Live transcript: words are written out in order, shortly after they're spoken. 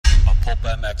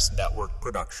Pulp MX Network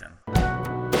production.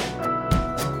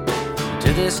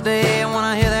 To this day, when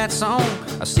I hear that song,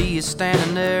 I see you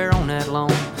standing there on that lawn.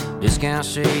 Discount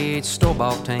shades,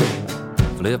 store-bought tan,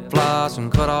 flip-flops and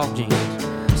cut-off jeans.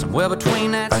 Somewhere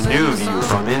between that. A new view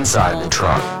from inside the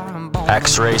truck.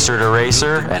 X-racer to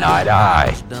racer and eye to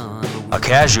eye. A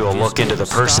casual look into the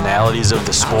personalities of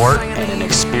the sport and an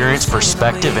experienced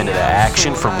perspective into the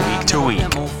action from week to week.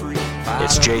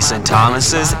 It's Jason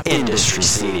Thomas's Industry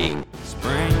Seating.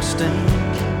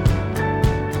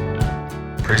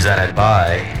 Presented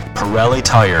by Pirelli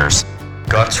Tires,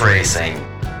 Guts Racing,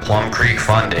 Plum Creek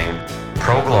Funding,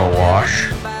 ProGlow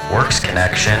Wash, Works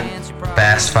Connection,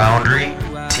 Fast Foundry,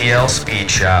 TL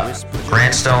Speed Shop,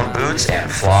 Grantstone Boots,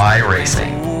 and Fly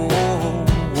Racing.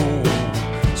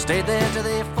 Stayed there till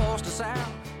they forced us out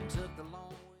and took the long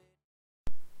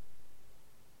way.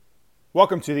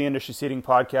 Welcome to the Industry Seating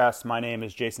Podcast. My name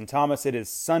is Jason Thomas. It is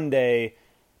Sunday,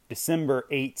 December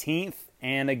 18th,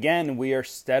 and again, we are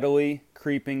steadily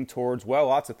creeping towards, well,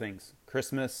 lots of things.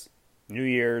 Christmas, New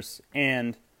Year's,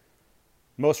 and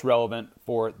most relevant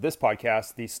for this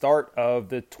podcast, the start of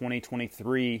the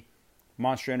 2023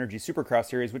 Monster Energy Supercross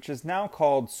Series, which is now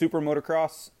called Super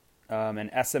Motocross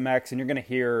and SMX, and you're going to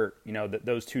hear,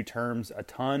 those two terms a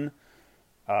ton,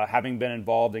 having been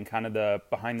involved in kind of the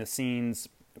behind-the-scenes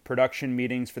production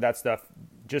meetings for that stuff.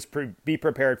 Just be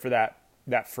prepared for that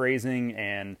phrasing,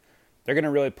 and they're going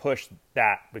to really push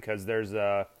that because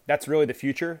that's really the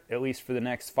future, at least for the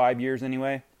next 5 years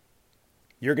anyway.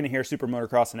 You're going to hear Super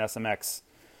Motocross and SMX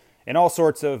and all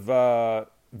sorts of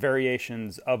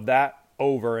variations of that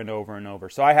over and over and over.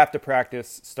 So I have to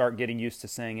practice, start getting used to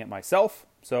saying it myself,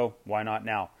 so why not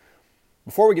now?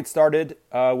 Before we get started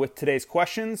with today's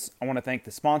questions, I want to thank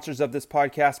the sponsors of this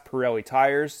podcast, Pirelli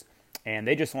Tires, and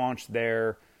they just launched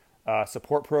their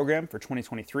support program for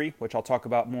 2023, which I'll talk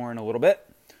about more in a little bit.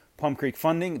 Plum Creek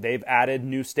Funding, they've added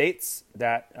new states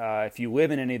that if you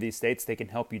live in any of these states, they can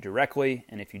help you directly,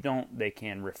 and if you don't, they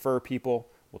can refer people.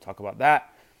 We'll talk about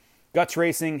that. Guts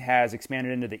Racing has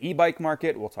expanded into the e-bike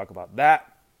market. We'll talk about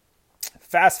that.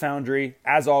 Fast Foundry,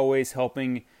 as always,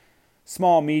 helping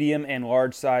small, medium, and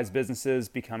large-size businesses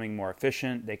becoming more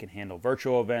efficient. They can handle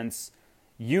virtual events.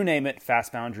 You name it,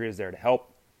 Fast Foundry is there to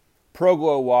help.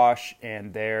 ProGlow Wash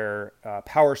and their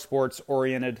power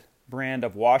sports-oriented brand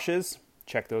of washes.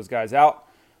 Check those guys out.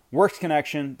 Works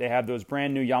Connection, they have those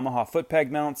brand new Yamaha foot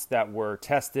peg mounts that were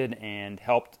tested and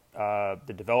helped.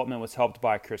 The development was helped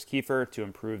by Chris Kiefer to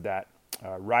improve that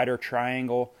rider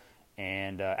triangle.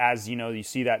 And as you know, you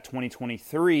see that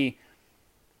 2023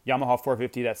 Yamaha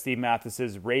 450 that Steve Mathis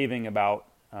is raving about,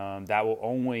 that will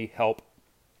only help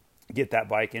get that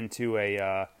bike into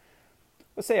a,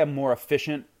 let's say, a more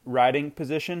efficient riding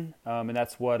position. And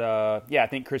that's what, I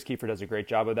think Chris Kiefer does a great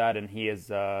job of that. And he has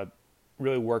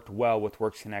really worked well with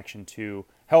Works Connection to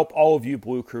help all of you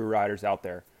Blue Crew riders out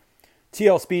there.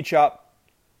 TL Speed Shop,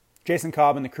 Jason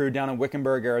Cobb and the crew down in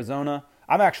Wickenburg, Arizona.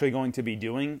 I'm actually going to be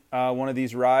doing one of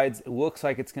these rides. It looks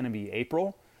like it's going to be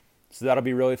April, so that'll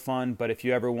be really fun. But if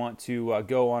you ever want to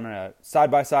go on a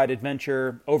side-by-side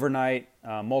adventure, overnight,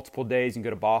 multiple days, you can go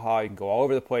to Baja, you can go all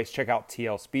over the place. Check out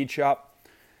TL Speed Shop.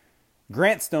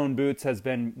 Grantstone Boots has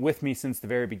been with me since the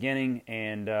very beginning,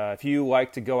 and if you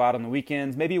like to go out on the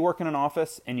weekends, maybe you work in an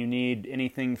office and you need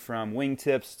anything from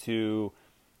wingtips to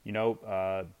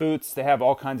boots. They have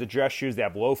all kinds of dress shoes. They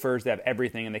have loafers. They have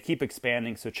everything, and they keep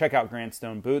expanding. So check out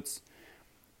Grantstone Boots.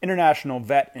 International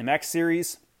Vet MX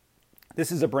Series.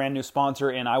 This is a brand new sponsor,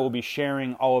 and I will be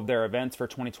sharing all of their events for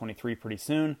 2023 pretty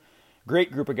soon. Great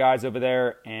group of guys over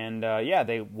there, and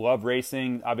they love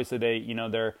racing. Obviously,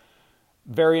 they're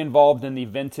very involved in the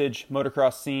vintage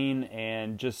motocross scene,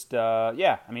 and just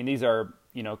these are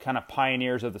kind of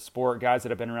pioneers of the sport, guys that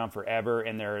have been around forever,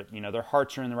 and their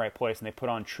hearts are in the right place, and they put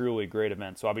on truly great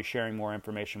events. So I'll be sharing more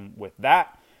information with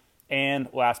that. And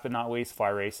last but not least, Fly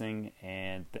Racing,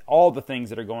 and all the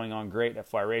things that are going on great at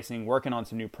Fly Racing, working on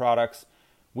some new products.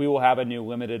 We will have a new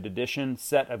limited edition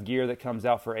set of gear that comes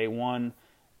out for A1.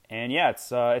 And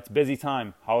it's busy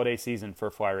time, holiday season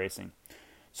for Fly Racing.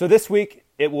 So this week,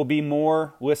 it will be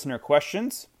more listener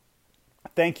questions.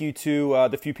 Thank you to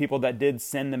the few people that did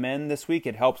send them in this week.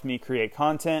 It helps me create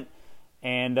content.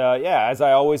 And as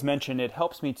I always mention, it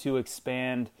helps me to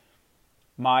expand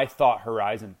my thought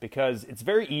horizon, because it's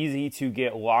very easy to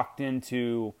get locked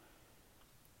into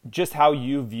just how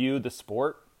you view the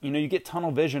sport. You get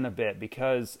tunnel vision a bit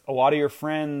because a lot of your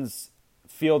friends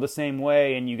feel the same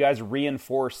way and you guys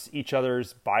reinforce each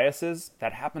other's biases.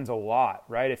 That happens a lot,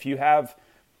 right? If you have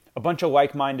a bunch of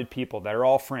like-minded people that are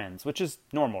all friends, which is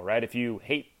normal, right? If you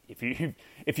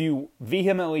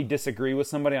vehemently disagree with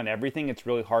somebody on everything, it's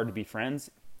really hard to be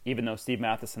friends. even though Steve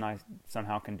Matthes and I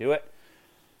somehow can do it.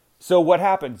 So what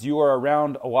happens? You are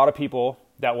around a lot of people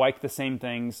that like the same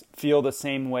things, feel the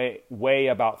same way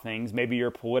about things. Maybe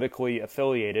you're politically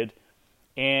affiliated,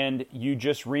 and you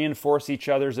just reinforce each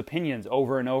other's opinions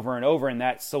over and over and over, and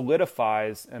that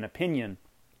solidifies an opinion.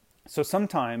 So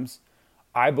sometimes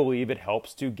I believe it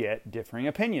helps to get differing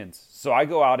opinions. So I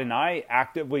go out and I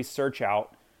actively search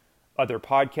out other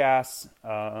podcasts.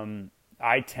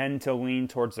 I tend to lean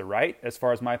towards the right as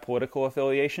far as my political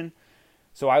affiliation.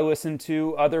 So I listen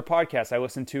to other podcasts. I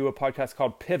listen to a podcast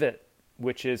called Pivot,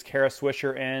 which is Kara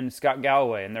Swisher and Scott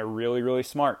Galloway, and they're really, really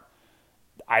smart.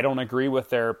 I don't agree with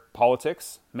their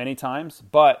politics many times,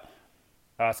 but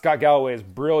Scott Galloway is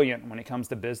brilliant when it comes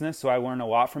to business, so I learn a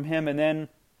lot from him. And then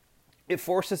it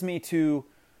forces me to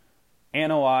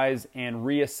analyze and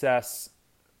reassess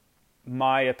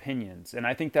my opinions, and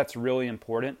I think that's really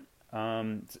important.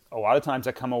 A lot of times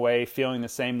I come away feeling the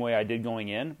same way I did going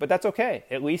in, but that's okay.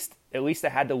 At least I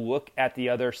had to look at the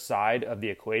other side of the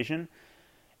equation.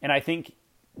 And I think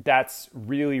that's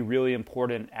really, really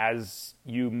important as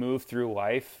you move through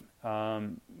life.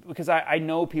 Because I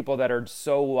know people that are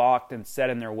so locked and set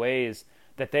in their ways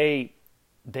that they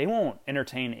won't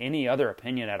entertain any other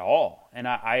opinion at all. And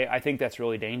I think that's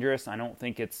really dangerous. I don't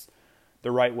think it's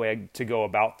the right way to go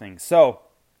about things. So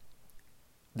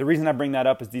the reason I bring that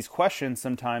up is these questions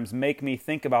sometimes make me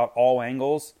think about all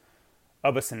angles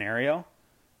of a scenario.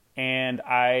 And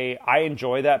I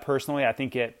enjoy that personally. I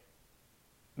think it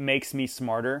makes me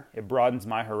smarter. It broadens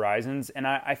my horizons. And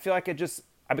I feel like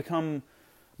I become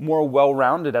more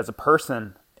well-rounded as a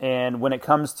person. And when it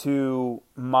comes to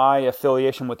my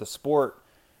affiliation with the sport,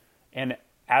 and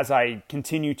as I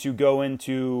continue to go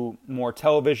into more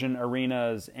television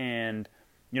arenas, and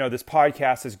this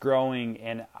podcast is growing,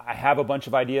 and I have a bunch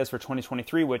of ideas for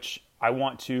 2023, which I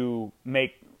want to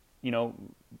make,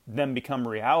 them become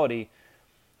reality.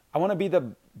 I want to be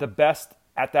the best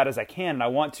at that as I can. And I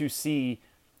want to see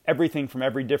everything from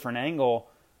every different angle,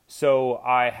 so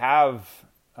I have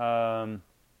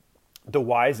the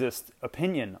wisest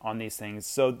opinion on these things.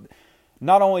 So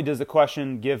not only does the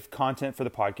question give content for the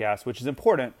podcast, which is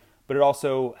important, but it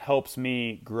also helps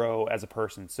me grow as a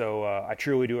person. So I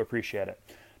truly do appreciate it.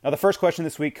 Now, the first question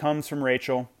this week comes from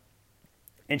Rachel,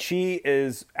 and she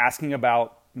is asking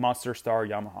about Monster Star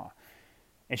Yamaha.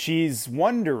 And she's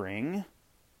wondering,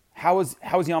 how is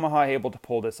Yamaha able to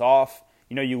pull this off?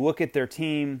 You look at their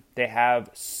team, they have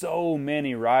so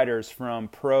many riders from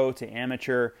pro to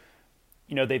amateur.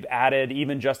 They've added,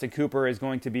 even Justin Cooper is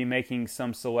going to be making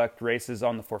some select races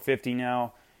on the 450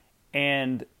 now.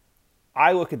 And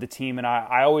I look at the team and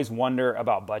I always wonder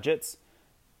about budgets,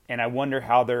 and I wonder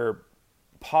how they're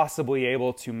possibly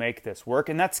able to make this work.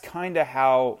 And that's kind of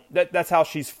how, that's how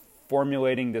she's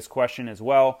formulating this question as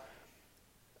well.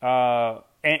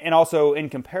 And also in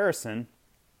comparison,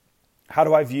 how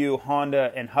do I view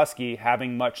Honda and Husky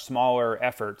having much smaller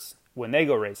efforts when they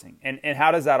go racing? And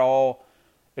how does that all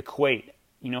equate?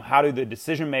 How do the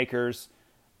decision makers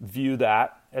view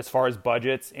that as far as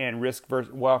budgets and risk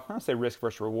versus, well, I don't say risk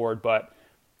versus reward, but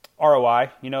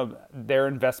ROI, their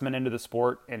investment into the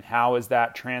sport, and how is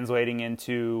that translating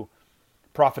into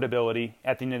profitability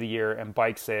at the end of the year and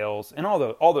bike sales and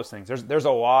all those things. There's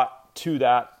a lot to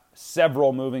that,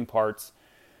 several moving parts.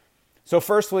 So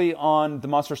firstly, on the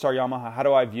Monster Star Yamaha, how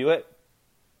do I view it?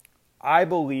 I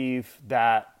believe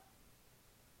that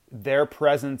their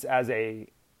presence as a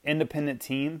independent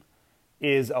team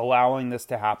is allowing this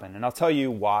to happen. And I'll tell you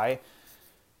why.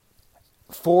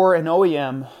 For an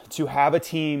OEM to have a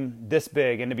team this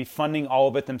big and to be funding all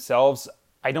of it themselves,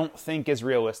 I don't think is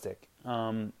realistic.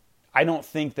 I don't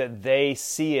think that they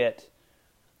see it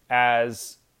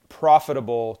as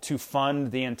profitable to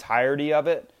fund the entirety of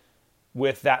it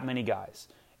with that many guys.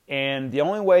 And the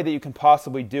only way that you can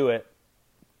possibly do it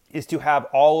is to have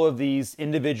all of these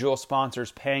individual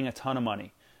sponsors paying a ton of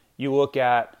money. You look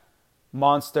at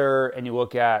Monster and you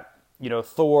look at,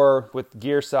 Thor with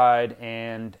Gearside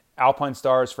and Alpine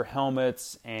Stars for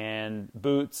helmets and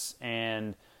boots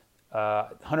and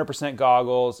 100%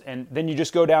 goggles. And then you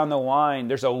just go down the line.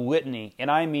 There's a litany. And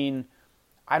I mean,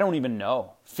 I don't even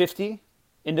know, 50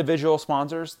 individual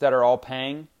sponsors that are all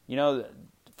paying,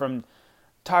 from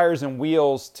tires and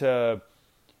wheels to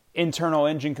internal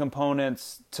engine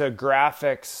components to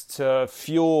graphics to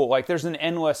fuel. Like, there's an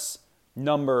endless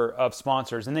number of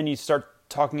sponsors. And then you start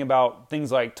talking about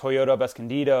things like Toyota of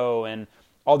Escondido and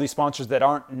all these sponsors that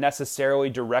aren't necessarily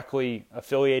directly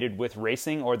affiliated with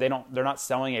racing, or they're not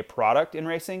selling a product in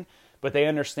racing, but they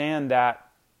understand that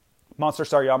Monster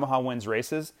Star Yamaha wins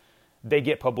races. They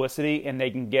get publicity, and they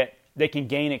can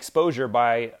gain exposure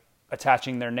by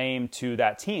attaching their name to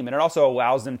that team. And it also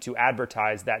allows them to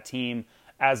advertise that team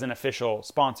as an official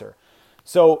sponsor.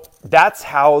 So that's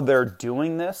how they're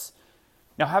doing this.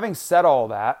 Now, having said all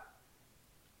that,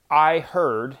 I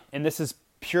heard, and this is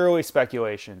purely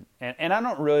speculation, and I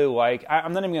don't really like,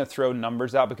 I'm not even going to throw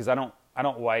numbers out because I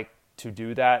don't like to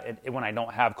do that when I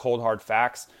don't have cold hard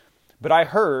facts. But I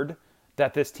heard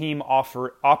that this team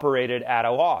operated at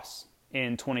a loss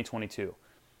in 2022.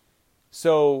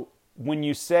 So when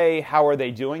you say, how are they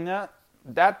doing that?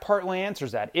 That partly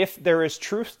answers that. If there is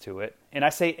truth to it, and I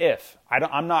say if,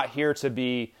 I'm not here to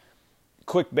be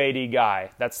clickbaity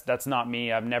guy. That's not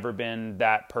me. I've never been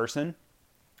that person.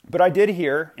 But I did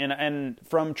hear, and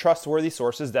from trustworthy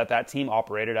sources, that team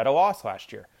operated at a loss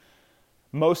last year.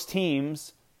 Most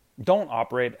teams don't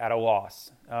operate at a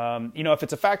loss. If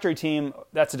it's a factory team,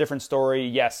 that's a different story.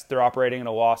 Yes, they're operating at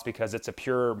a loss because it's a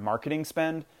pure marketing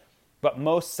spend. But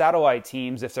most satellite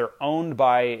teams, if they're owned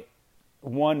by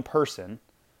one person,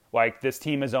 like this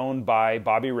team is owned by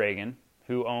Bobby Reagan,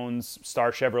 who owns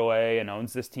Star Chevrolet and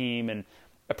owns this team, and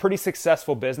a pretty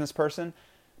successful business person,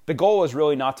 the goal is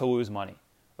really not to lose money,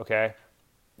 okay?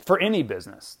 For any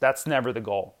business, that's never the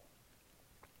goal.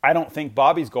 I don't think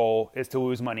Bobby's goal is to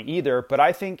lose money either, but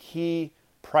I think he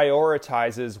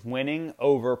prioritizes winning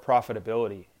over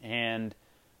profitability. And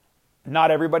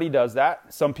not everybody does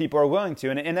that. Some people are willing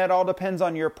to. And that all depends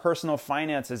on your personal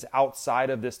finances outside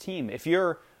of this team. If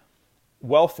you're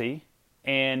wealthy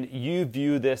and you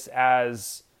view this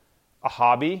as a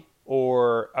hobby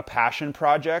or a passion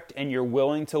project and you're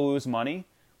willing to lose money,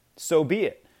 so be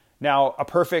it. Now, a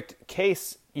perfect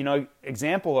case,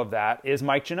 example of that is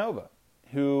Mike Genova,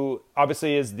 who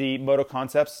obviously is the Moto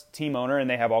Concepts team owner, and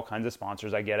they have all kinds of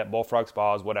sponsors. I get it, Bullfrog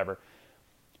Spas, whatever.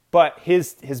 But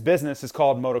his business is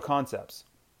called Moto Concepts.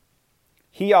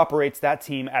 He operates that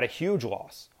team at a huge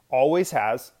loss, always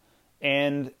has,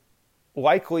 and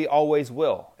likely always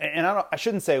will. And I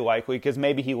shouldn't say likely, because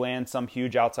maybe he lands some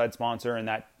huge outside sponsor and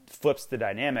that flips the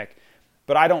dynamic.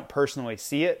 But I don't personally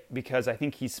see it, because I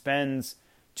think he spends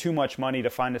too much money to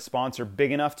find a sponsor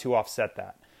big enough to offset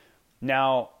that.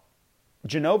 Now,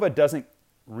 Genova doesn't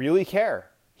really care.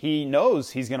 He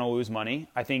knows he's going to lose money,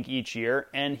 I think, each year,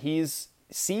 and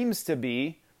seems to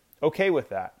be okay with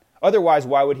that. Otherwise,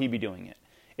 why would he be doing it?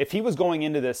 If he was going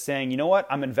into this saying, you know what,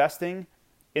 I'm investing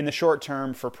in the short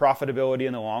term for profitability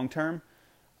in the long term,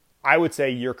 I would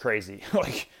say you're crazy.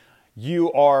 Like,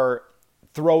 you are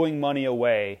throwing money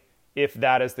away if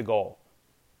that is the goal.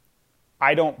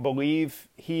 I don't believe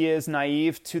he is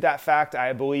naive to that fact.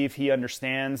 I believe he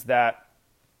understands that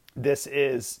this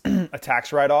is a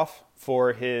tax write-off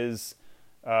for his,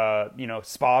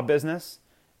 spa business,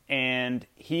 and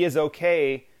he is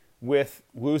okay with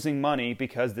losing money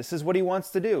because this is what he wants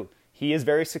to do. He is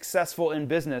very successful in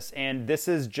business, and this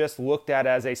is just looked at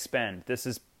as a spend. This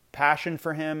is passion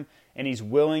for him, and he's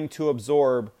willing to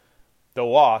absorb the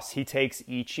loss he takes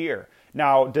each year.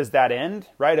 Now, does that end,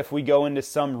 right? If we go into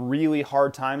some really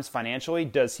hard times financially,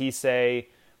 does he say,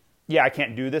 yeah, I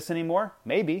can't do this anymore?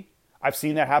 Maybe. I've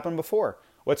seen that happen before.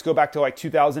 Let's go back to like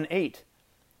 2008.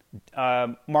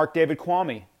 Mark David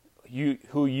Kwame,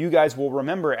 who you guys will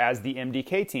remember as the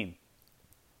MDK team.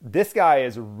 This guy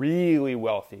is really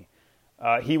wealthy.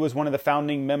 He was one of the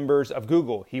founding members of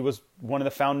Google. He was one of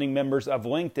the founding members of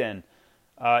LinkedIn.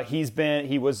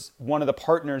 He was one of the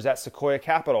partners at Sequoia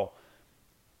Capital.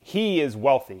 He is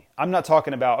wealthy. I'm not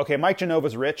talking about, okay, Mike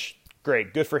Genova's rich.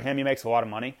 Great. Good for him. He makes a lot of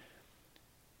money.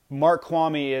 Mark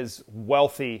Kwame is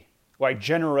wealthy, like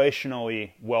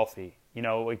generationally wealthy,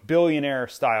 like billionaire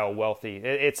style wealthy.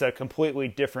 It's a completely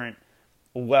different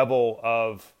level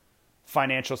of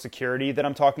financial security that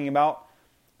I'm talking about.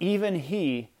 Even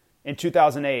he, in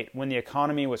 2008, when the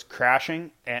economy was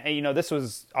crashing, and this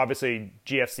was obviously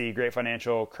GFC, Great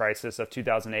Financial Crisis of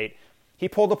 2008, he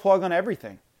pulled the plug on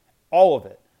everything, all of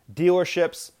it.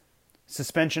 Dealerships,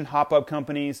 suspension hop-up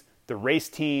companies, the race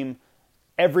team,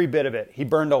 every bit of it. He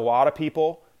burned a lot of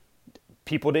people.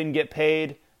 People didn't get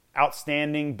paid.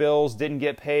 Outstanding bills didn't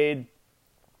get paid.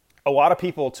 A lot of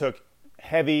people took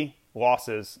heavy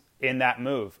losses in that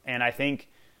move. And I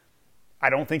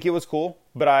don't think it was cool,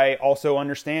 but I also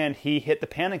understand he hit the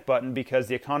panic button because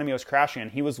the economy was crashing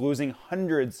and he was losing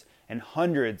hundreds and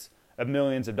hundreds of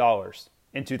millions of dollars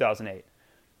in 2008.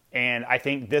 And I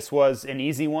think this was an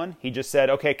easy one. He just said,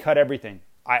 okay, cut everything.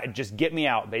 Just get me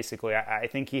out, basically. I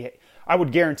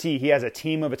would guarantee he has a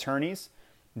team of attorneys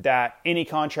that any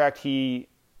contract he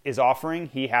is offering,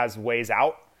 he has ways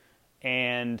out.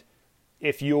 And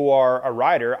if you are a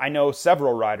rider, I know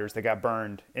several riders that got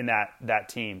burned in that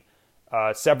team.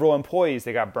 Several employees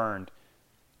that got burned.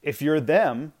 If you're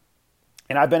them,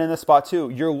 and I've been in this spot too,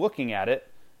 you're looking at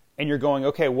it and you're going,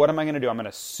 okay, what am I going to do? I'm going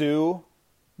to sue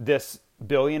this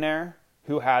billionaire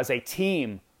who has a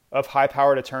team of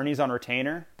high-powered attorneys on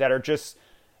retainer that are just,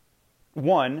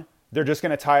 one, they're just going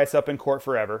to tie us up in court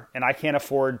forever, and I can't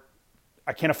afford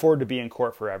to be in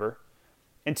court forever.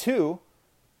 And two,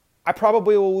 I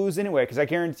probably will lose anyway, because I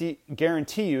guarantee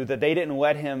you that they didn't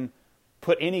let him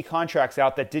put any contracts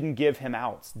out that didn't give him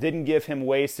outs, didn't give him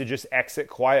ways to just exit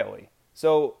quietly.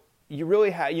 So you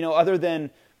really have, other than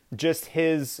just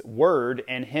his word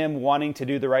and him wanting to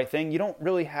do the right thing, you don't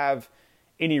really have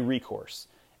any recourse.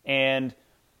 And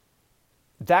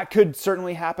that could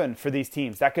certainly happen for these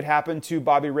teams. That could happen to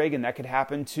Bobby Reagan. That could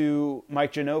happen to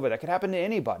Mike Genova. That could happen to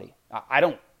anybody. I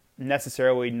don't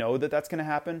necessarily know that that's going to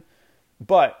happen,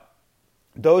 but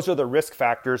those are the risk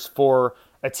factors for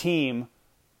a team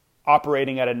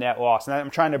operating at a net loss. And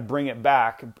I'm trying to bring it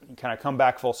back, kind of come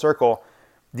back full circle.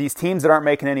 These teams that aren't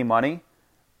making any money,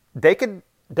 they could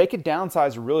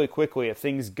downsize really quickly if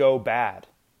things go bad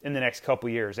in the next couple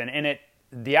years. And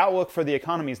the outlook for the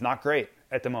economy is not great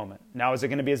at the moment. Now, is it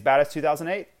going to be as bad as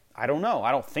 2008? I don't know.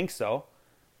 I don't think so.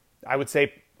 I would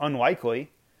say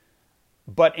unlikely.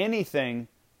 But anything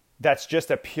that's just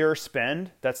a pure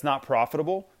spend that's not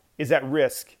profitable is at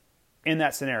risk in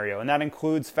that scenario. And that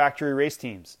includes factory race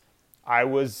teams. I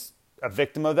was a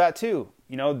victim of that too.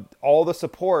 All the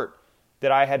support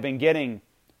that I had been getting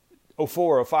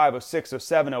 04, 05, 06,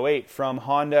 07, 08 from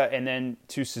Honda and then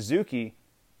to Suzuki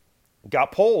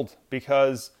got pulled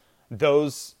because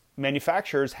those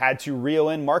manufacturers had to reel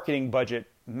in marketing budget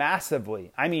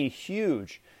massively. I mean,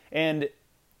 huge. And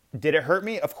did it hurt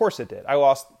me? Of course it did. I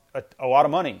lost a lot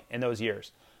of money in those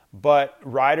years. But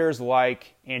riders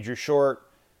like Andrew Short,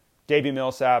 Davey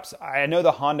Millsaps, I know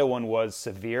the Honda one was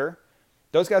severe.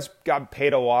 Those guys got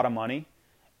paid a lot of money.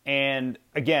 And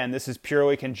again, this is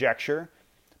purely conjecture,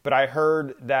 but I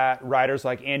heard that riders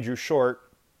like Andrew Short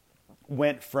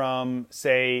went from,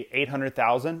 say,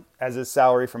 $800,000 as his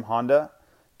salary from Honda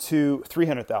to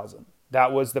 $300,000.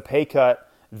 That was the pay cut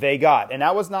they got. And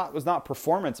that was not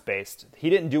performance-based. He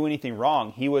didn't do anything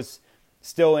wrong. He was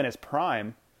still in his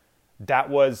prime. That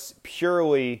was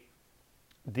purely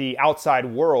the outside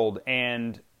world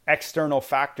and external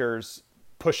factors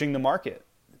pushing the market.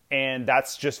 And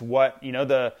that's just what,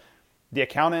 the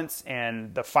accountants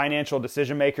and the financial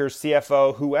decision makers,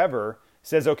 CFO, whoever,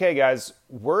 says, okay, guys,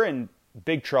 we're in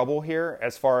big trouble here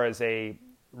as far as a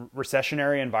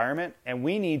recessionary environment, and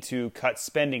we need to cut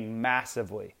spending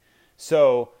massively.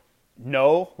 So,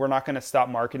 no, we're not going to stop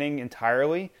marketing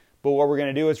entirely, but what we're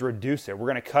going to do is reduce it. We're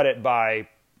going to cut it by,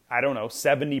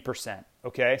 70%.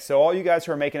 Okay, so all you guys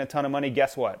who are making a ton of money,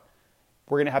 guess what?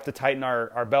 We're going to have to tighten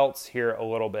our belts here a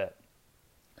little bit.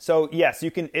 So yes,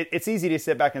 you can. It's easy to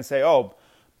sit back and say, "Oh,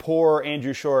 poor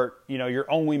Andrew Short.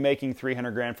 You're only making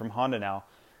 $300,000 from Honda now."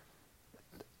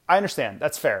 I understand.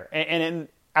 That's fair. And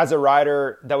as a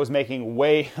rider that was making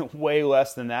way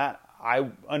less than that, I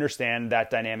understand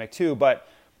that dynamic too. But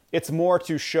it's more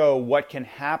to show what can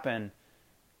happen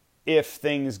if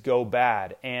things go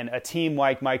bad. And a team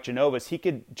like Mike Genova's, he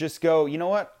could just go, you know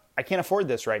what? I can't afford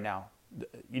this right now.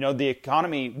 The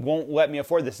economy won't let me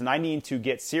afford this, and I need to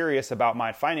get serious about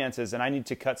my finances, and I need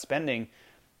to cut spending,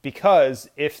 because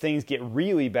if things get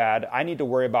really bad, I need to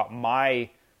worry about my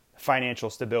financial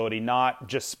stability, not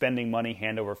just spending money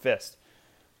hand over fist.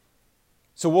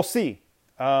 So we'll see.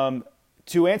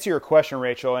 To answer your question,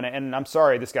 Rachel, and I'm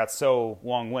sorry this got so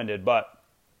long-winded, but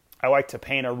I like to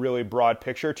paint a really broad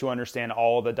picture to understand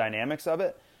all the dynamics of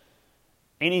it.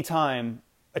 Anytime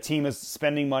a team is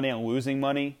spending money and losing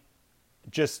money,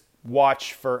 just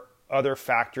watch for other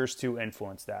factors to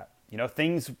influence that.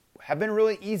 Things have been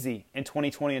really easy in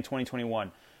 2020 and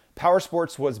 2021. Power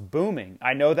sports was booming.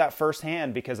 I know that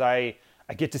firsthand because I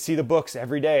get to see the books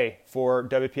every day for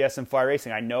WPS and Fly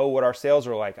Racing. I know what our sales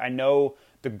are like. I know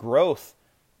the growth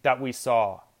that we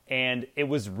saw, and it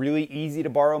was really easy to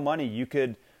borrow money. You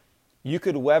could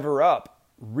lever up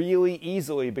really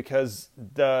easily because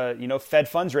the Fed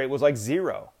funds rate was like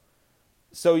 0.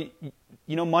 So,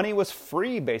 money was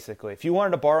free, basically. If you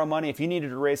wanted to borrow money, if you needed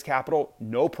to raise capital,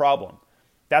 no problem.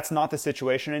 That's not the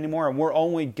situation anymore, and we're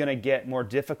only going to get more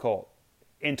difficult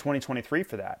in 2023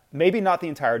 for that. Maybe not the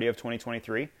entirety of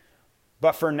 2023,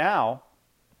 but for now,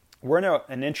 we're in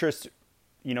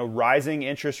an rising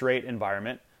interest rate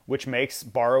environment, which makes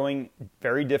borrowing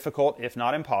very difficult, if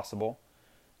not impossible,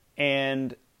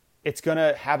 and it's going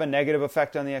to have a negative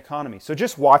effect on the economy. So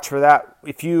just watch for that.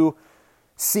 If you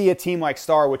see a team like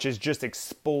Star, which has just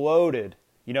exploded,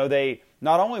 they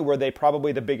not only were they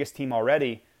probably the biggest team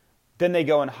already, then they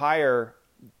go and hire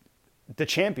the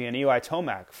champion, Eli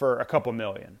Tomac, for a couple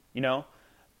million,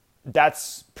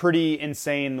 that's pretty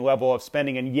insane level of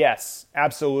spending. And yes,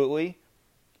 absolutely,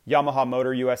 Yamaha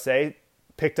Motor USA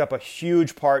picked up a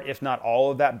huge part, if not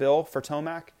all of that bill for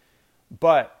Tomac.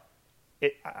 But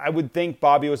I would think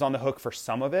Bobby was on the hook for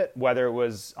some of it, whether it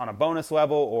was on a bonus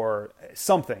level or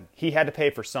something. He had to pay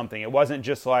for something. It wasn't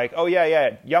just like, oh,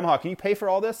 yeah, Yamaha, can you pay for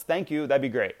all this? Thank you. That'd be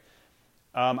great.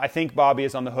 I think Bobby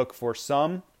is on the hook for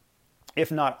some,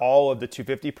 if not all, of the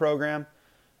 250 program.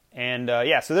 And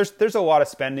so there's a lot of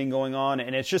spending going on,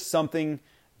 and it's just something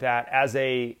that as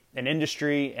an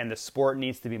industry and the sport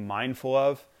needs to be mindful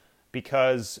of,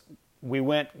 because we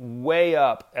went way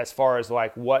up as far as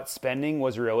like what spending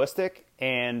was realistic,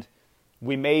 and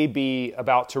we may be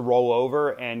about to roll over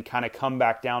and kind of come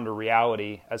back down to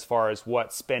reality as far as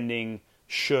what spending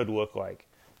should look like.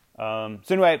 So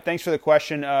anyway, thanks for the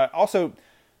question. Also,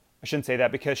 I shouldn't say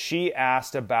that, because she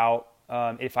asked about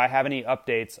if I have any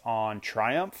updates on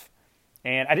Triumph,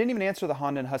 and I didn't even answer the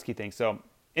Honda and Husky thing. So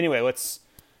anyway, let's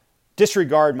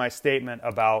disregard my statement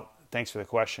about thanks for the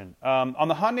question. On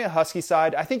the Honda and Husky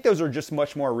side, I think those are just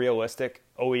much more realistic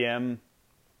OEM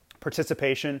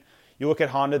participation. You look at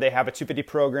Honda, they have a 250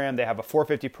 program, they have a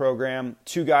 450 program,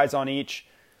 2 guys on each.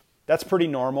 That's pretty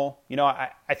normal. You know,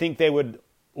 I think they would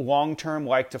long-term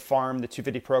like to farm the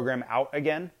 250 program out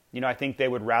again. You know, I think they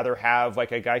would rather have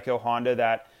like a Geico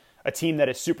Honda, a team that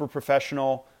is super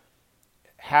professional,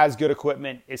 has good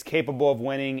equipment, is capable of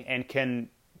winning, and can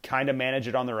kind of manage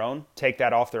it on their own, take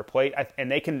that off their plate,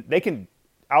 and they can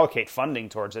allocate funding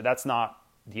towards it. That's not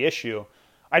the issue.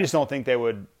 I just don't think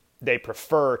they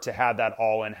prefer to have that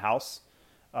all in-house.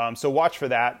 So watch for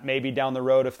that. Maybe down the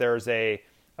road, if there's a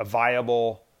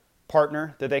viable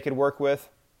partner that they could work with,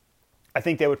 I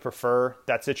think they would prefer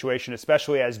that situation,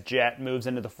 especially as Jet moves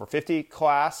into the 450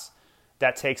 class.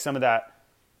 That takes some of that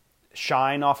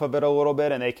shine off of it a little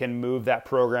bit, and they can move that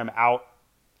program out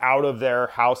of their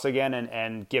house again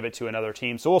and give it to another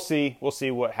team. So we'll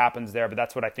see what happens there, but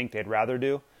that's what I think they'd rather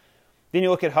do. Then you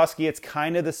look at Husky, it's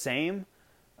kind of the same.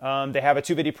 They have a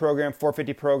 250 program,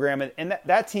 450 program, and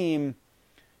that team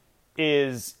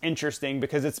is interesting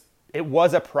because it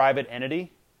was a private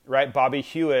entity, right? Bobby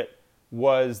Hewitt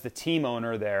was the team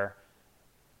owner there.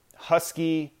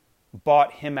 Husky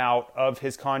bought him out of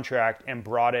his contract and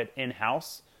brought it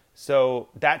in-house. So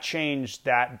that changed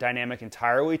that dynamic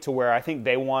entirely to where I think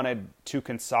they wanted to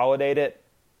consolidate it.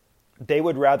 They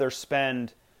would rather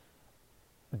spend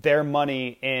their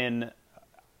money in,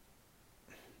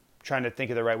 trying to think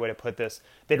of the right way to put this.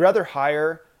 They'd rather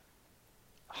hire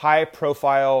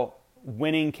high-profile,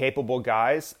 winning-capable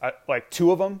guys, like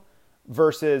 2 of them,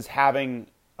 versus having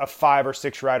a 5 or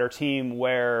 6 rider team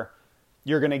where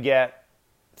you're going to get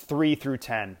 3 through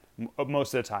 10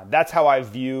 most of the time. That's how I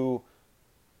view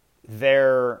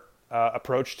their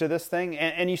approach to this thing.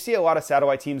 And you see a lot of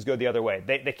satellite teams go the other way.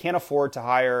 They can't afford to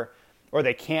hire, or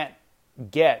they can't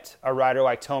get a rider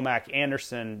like Tomac,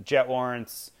 Anderson, Jet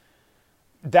Lawrence,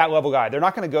 that level guy. They're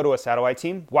not going to go to a satellite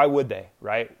team. Why would they,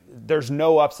 right? There's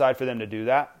no upside for them to do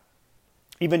that.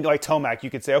 Even like Tomac, you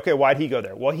could say, okay, why'd he go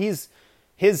there? Well, his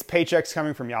paycheck's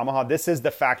coming from Yamaha. This is the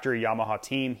factory Yamaha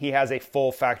team. He has a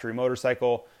full factory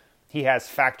motorcycle. He has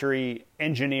factory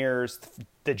engineers.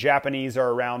 The Japanese are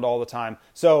around all the time.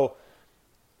 So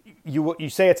you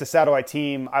say it's a satellite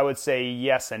team. I would say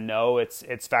yes and no. It's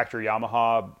factory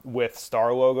Yamaha with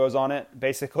star logos on it,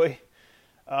 basically.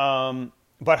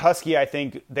 But Husky, I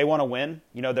think they want to win.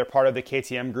 You know, they're part of the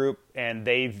KTM group, and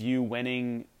they view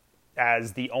winning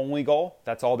as the only goal.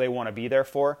 That's all they want to be there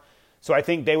for. So I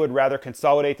think they would rather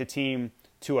consolidate the team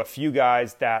to a few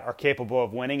guys that are capable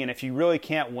of winning. And if you really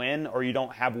can't win, or you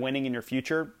don't have winning in your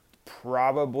future,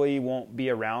 probably won't be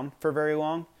around for very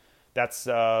long. That's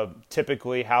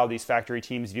typically how these factory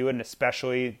teams view it, and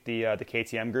especially the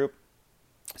KTM group.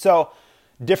 So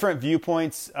different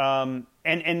viewpoints, and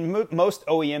most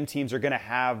OEM teams are going to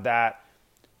have that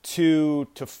 2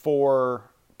 to 4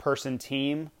 person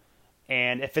team.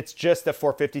 And if it's just a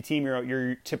 450 team,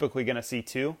 you're typically going to see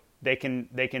 2. They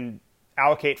can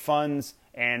allocate funds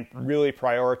and really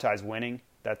prioritize winning.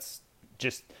 It's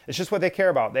just what they care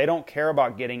about. They don't care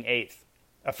about getting 8th.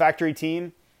 A factory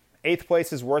team, 8th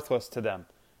place is worthless to them.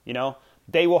 You know,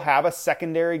 they will have a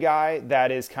secondary guy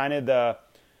that is kind of the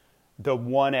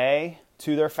 1A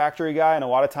to their factory guy, and a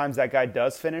lot of times that guy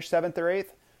does finish 7th or 8th,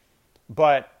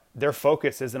 but their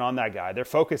focus isn't on that guy. Their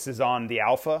focus is on the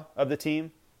alpha of the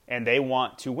team, and they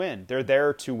want to win. They're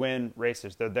there to win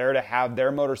races. They're there to have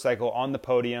their motorcycle on the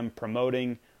podium,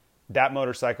 promoting that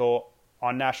motorcycle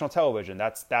on national television.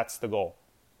 That's the goal.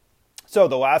 So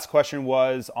the last question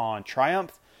was on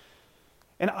Triumph.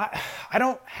 And I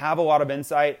don't have a lot of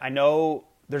insight. I know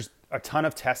there's a ton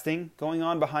of testing going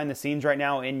on behind the scenes right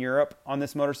now in Europe on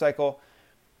this motorcycle.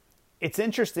 It's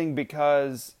interesting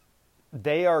because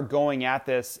they are going at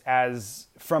this as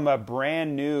from a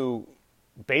brand new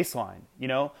baseline. You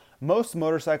know, most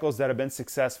motorcycles that have been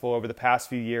successful over the past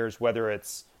few years, whether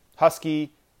it's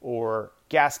Husky or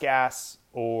Gas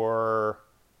or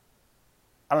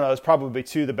I don't know, it's probably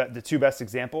the two best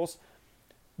examples.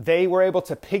 They were able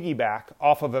to piggyback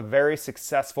off of a very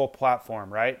successful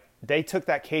platform, right? They took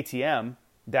that KTM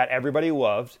that everybody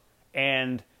loved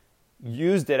and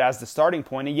used it as the starting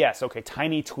point. And yes, okay,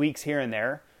 tiny tweaks here and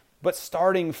there, but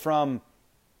starting from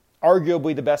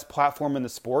arguably the best platform in the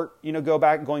sport, you know,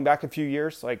 going back a few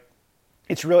years, like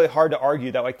it's really hard to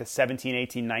argue that like the 17,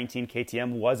 18, 19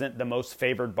 KTM wasn't the most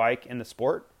favored bike in the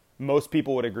sport. Most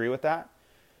people would agree with that.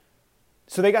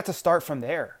 So they got to start from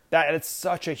there. It's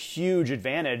such a huge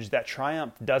advantage that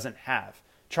Triumph doesn't have.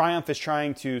 Triumph is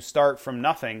trying to start from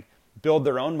nothing, build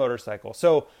their own motorcycle.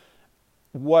 So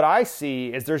what I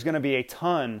see is there's going to be a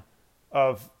ton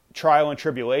of trial and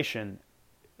tribulation.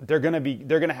 They're going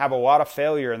to have a lot of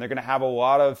failure, and they're going to have a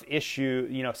lot of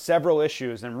several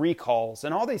issues and recalls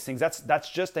and all these things. That's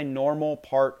just a normal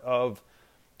part of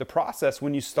the process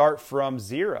when you start from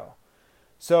zero.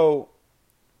 So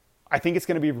I think it's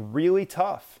going to be really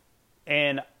tough.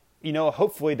 And, you know,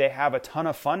 hopefully they have a ton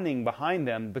of funding behind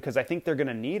them because I think they're going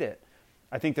to need it.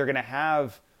 I think they're going to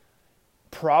have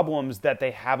problems that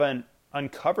they haven't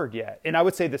uncovered yet. And I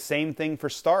would say the same thing for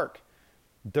Stark.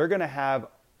 They're going to have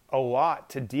a lot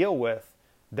to deal with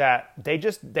that they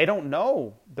don't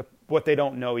know what they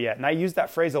don't know yet. And I use that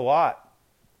phrase a lot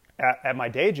at my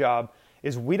day job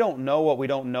is we don't know what we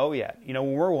don't know yet. You know,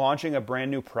 when we're launching a brand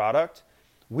new product,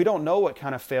 we don't know what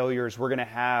kind of failures we're going to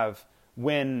have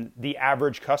when the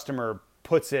average customer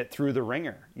puts it through the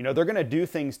ringer. You know, they're going to do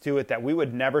things to it that we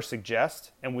would never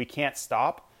suggest and we can't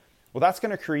stop. Well, that's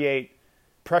going to create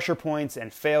pressure points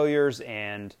and failures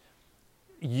and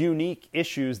unique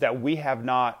issues that we have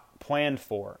not planned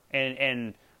for.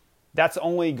 And that's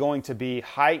only going to be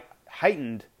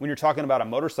heightened when you're talking about a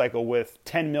motorcycle with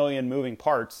 10 million moving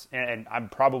parts. And I'm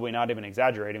probably not even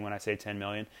exaggerating when I say 10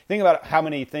 million. Think about how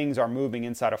many things are moving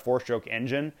inside a four-stroke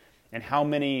engine and how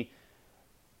many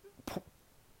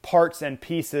parts and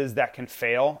pieces that can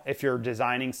fail if you're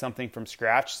designing something from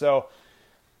scratch. So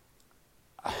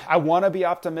I want to be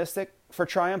optimistic for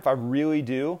Triumph. I really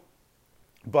do.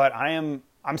 But I'm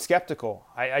skeptical.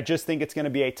 I just think it's going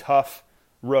to be a tough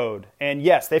road. And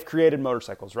yes, they've created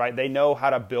motorcycles, right? They know how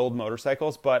to build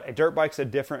motorcycles, but a dirt bike's a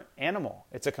different animal.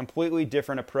 It's a completely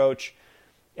different approach.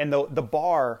 And the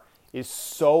bar is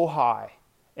so high.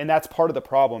 And that's part of the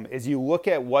problem is you look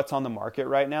at what's on the market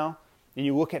right now and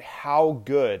you look at how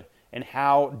good and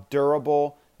how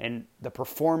durable and the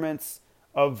performance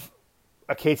of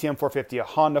a KTM 450, a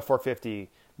Honda 450,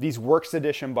 these Works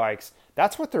Edition bikes,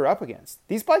 that's what they're up against.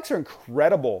 These bikes are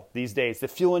incredible these days. The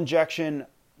fuel injection,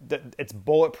 it's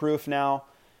bulletproof now.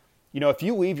 You know, if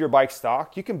you leave your bike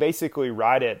stock, you can basically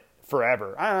ride it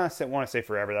forever. I don't want to say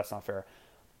forever, that's not fair.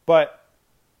 But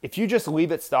if you just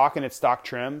leave it stock and it's stock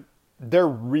trim, they're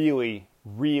really,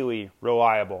 really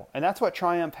reliable. And that's what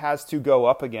Triumph has to go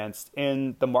up against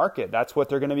in the market. That's what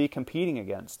they're going to be competing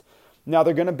against. Now,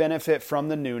 they're going to benefit from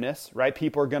the newness, right?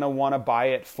 People are going to want to buy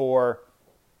it for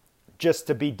just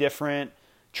to be different,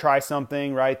 try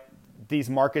something, right? These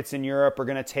markets in Europe are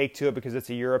going to take to it because it's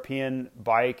a European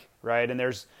bike, right? And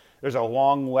there's a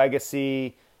long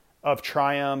legacy of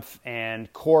Triumph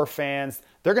and core fans.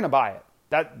 They're going to buy it.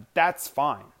 That's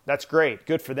fine. That's great.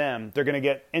 Good for them. They're going to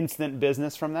get instant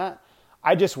business from that.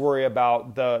 I just worry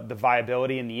about the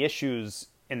viability and the issues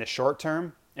in the short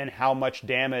term and how much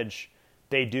damage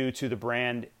they do to the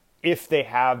brand if they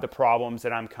have the problems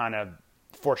that I'm kind of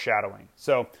foreshadowing.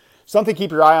 So something to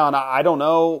keep your eye on. I don't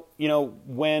know,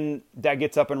 when that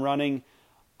gets up and running.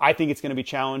 I think it's going to be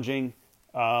challenging,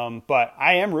 but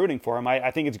I am rooting for them.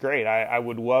 I think it's great. I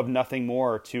would love nothing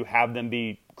more to have them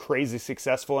be crazy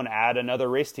successful and add another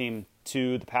race team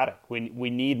to the paddock. We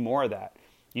need more of that.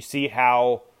 You see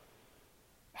how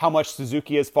much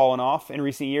Suzuki has fallen off in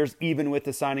recent years, even with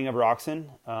the signing of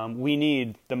Roczen. We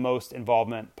need the most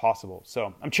involvement possible.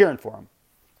 So I'm cheering for them.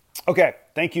 Okay,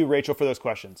 thank you, Rachel, for those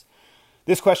questions.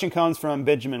 This question comes from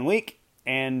Benjamin Leak,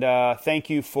 and thank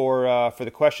you for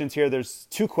the questions here. There's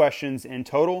 2 questions in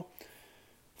total.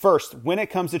 First, when it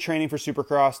comes to training for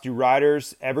Supercross, do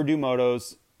riders ever do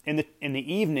motos in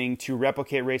the evening to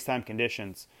replicate race time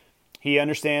conditions? He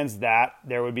understands that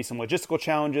there would be some logistical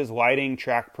challenges, lighting,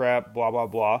 track prep, blah, blah,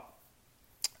 blah.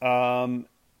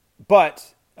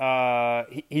 But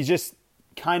he's just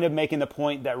kind of making the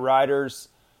point that riders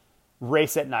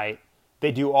race at night.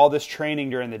 They do all this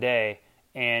training during the day.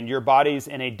 and your body's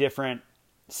in a different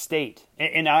state.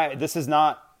 And this is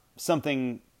not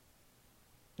something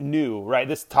new, right?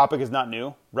 This topic is not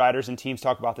new. Riders and teams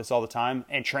talk about this all the time,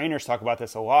 and trainers talk about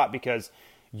this a lot, because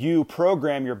you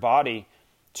program your body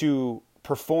to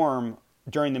perform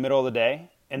during the middle of the day.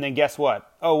 And then guess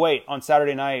what? Oh, wait, on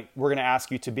Saturday night, we're going to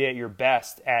ask you to be at your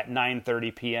best at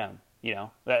 9:30 p.m.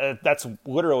 That's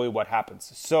literally what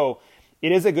happens. So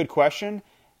it is a good question.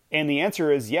 And the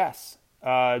answer is yes.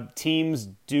 Teams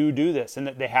do this, and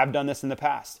they have done this in the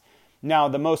past. Now,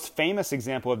 the most famous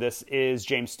example of this is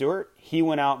James Stewart. He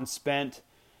went out and spent,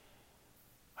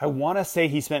 I want to say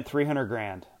he spent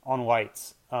 $300,000 on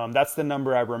lights. That's the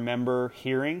number I remember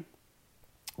hearing,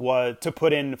 was to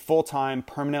put in full-time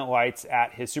permanent lights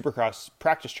at his Supercross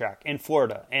practice track in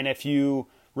Florida. And if you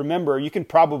remember, you can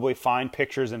probably find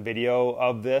pictures and video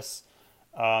of this.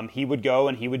 He would go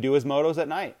and he would do his motos at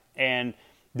night. And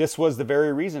this was the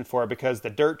very reason for it, because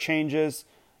the dirt changes,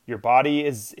 your body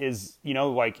is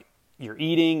like you're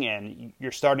eating and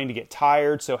you're starting to get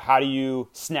tired. So how do you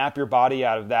snap your body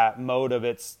out of that mode of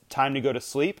it's time to go to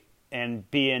sleep and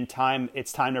be in time,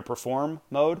 it's time to perform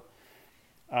mode?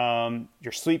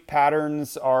 Your sleep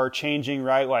patterns are changing,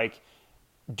 right? Like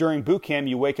during boot camp,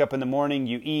 you wake up in the morning,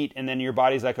 you eat, and then your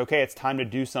body's like, okay, it's time to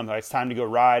do something. It's time to go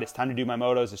ride. It's time to do my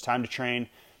motos. It's time to train.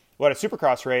 Well, at a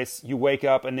Supercross race, you wake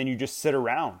up and then you just sit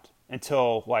around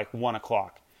until like 1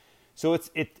 o'clock. So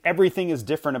everything is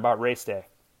different about race day.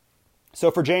 So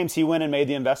for James, he went and made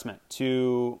the investment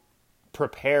to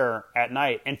prepare at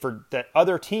night. And for the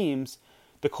other teams,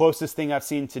 the closest thing I've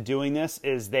seen to doing this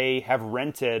is they have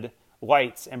rented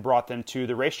lights and brought them to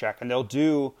the racetrack. And they'll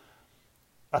do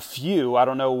a few, I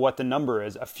don't know what the number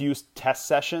is, a few test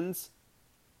sessions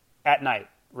at night,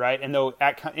 right? And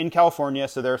in California,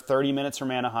 so they're 30 minutes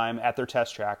from Anaheim at their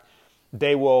test track,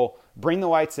 they will bring the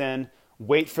lights in,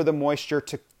 wait for the moisture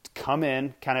to come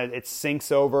in, it sinks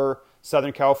over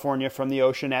Southern California from the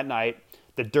ocean at night.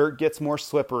 The dirt gets more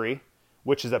slippery,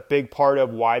 which is a big part of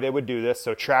why they would do this.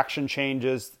 So traction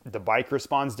changes, the bike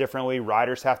responds differently,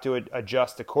 riders have to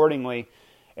adjust accordingly,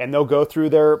 and they'll go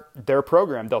through their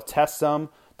program. They'll test some,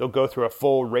 they'll go through a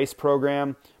full race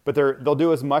program, but they'll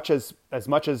do as much as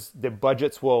the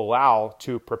budgets will allow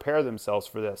to prepare themselves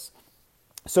for this.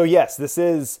 So yes, this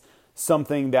is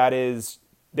something that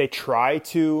they try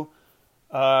to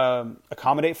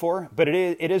accommodate for, but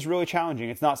it is really challenging.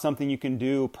 It's not something you can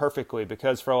do perfectly,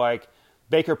 because for like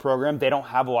Baker program, they don't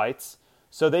have lights,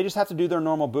 so they just have to do their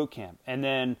normal boot camp, and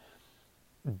then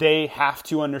they have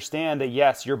to understand that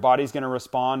yes, your body's going to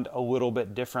respond a little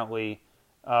bit differently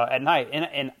at night.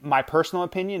 And my personal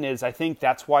opinion is, I think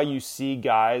that's why you see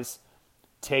guys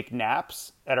take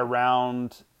naps at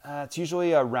around it's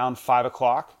usually around 5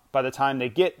 o'clock. By the time they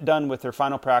get done with their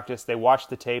final practice, they watch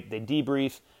the tape, they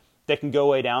debrief. They can go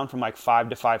lay down from like 5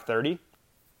 to 5:30,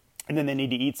 and then they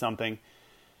need to eat something.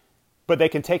 But they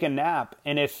can take a nap,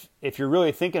 and if you're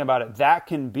really thinking about it, that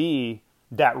can be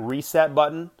that reset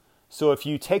button. So if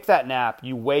you take that nap,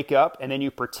 you wake up, and then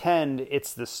you pretend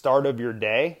it's the start of your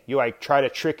day. You like try to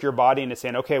trick your body into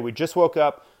saying, okay, we just woke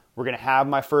up, we're going to have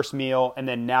my first meal, and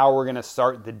then now we're going to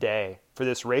start the day for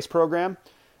this race program.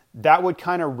 That would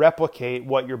kind of replicate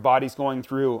what your body's going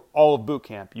through all of boot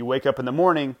camp. You wake up in the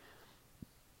morning,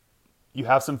 you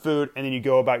have some food, and then you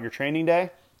go about your training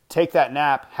day. Take that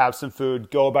nap, have some food,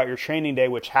 go about your training day,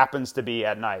 which happens to be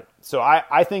at night. So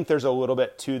I think there's a little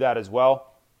bit to that as well.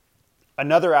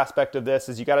 Another aspect of this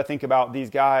is you got to think about these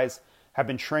guys have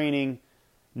been training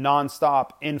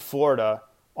nonstop in Florida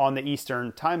on the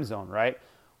Eastern time zone, right?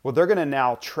 Well, they're going to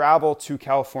now travel to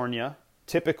California,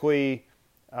 typically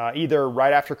either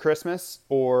right after Christmas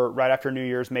or right after New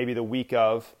Year's, maybe the week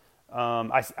of.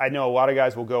 I know a lot of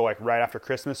guys will go like right after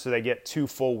Christmas, so they get 2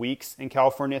 full weeks in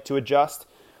California to adjust.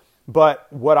 But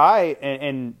what I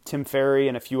and Tim Ferry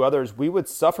and a few others, we would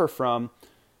suffer from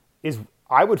is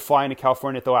I would fly into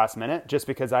California at the last minute just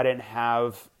because I didn't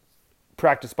have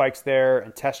practice bikes there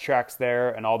and test tracks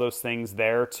there and all those things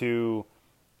there to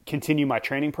continue my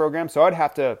training program. So I'd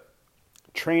have to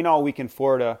train all week in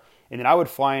Florida, and then I would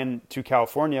fly into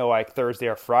California like Thursday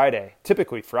or Friday,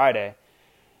 typically Friday.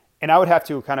 And I would have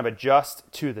to kind of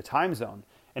adjust to the time zone.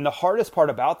 And the hardest part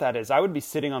about that is I would be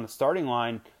sitting on the starting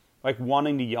line like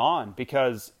wanting to yawn,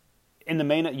 because in the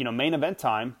main event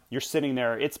time, you're sitting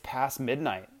there, it's past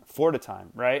midnight, Florida time,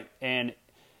 right? And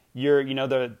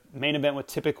the main event would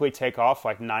typically take off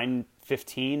like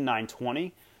 9:15,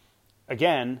 9:20.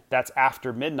 Again, that's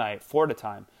after midnight, Florida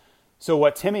time. So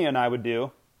what Timmy and I would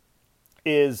do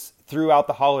is throughout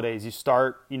the holidays, you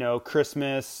start,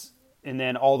 Christmas, and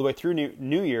then all the way through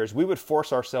New Year's, we would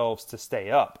force ourselves to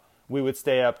stay up. we would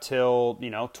stay up till,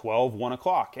 12, 1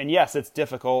 o'clock. And yes, it's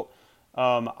difficult.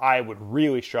 I would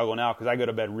really struggle now because I go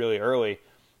to bed really early.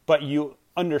 But you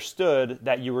understood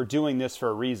that you were doing this for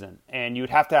a reason. And you'd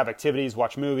have to have activities,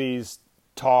 watch movies,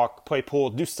 talk, play pool,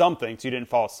 do something so you didn't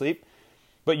fall asleep.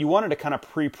 But you wanted to kind of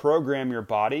pre-program your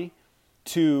body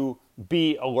to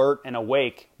be alert and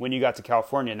awake when you got to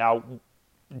California. Now,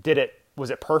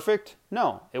 was it perfect?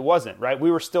 No, it wasn't, right?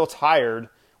 We were still tired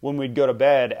when we'd go to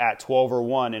bed at 12 or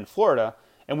 1 in Florida,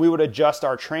 and we would adjust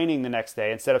our training the next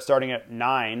day. Instead of starting at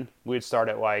 9, we'd start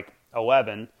at like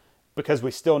 11 because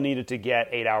we still needed to get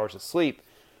 8 hours of sleep.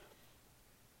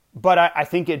 But I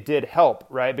think it did help,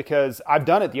 right? Because I've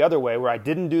done it the other way where I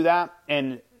didn't do that,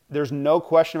 and there's no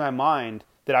question in my mind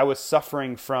that I was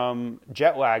suffering from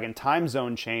jet lag and time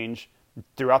zone change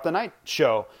throughout the night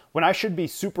show when I should be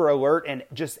super alert and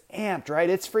just amped, right?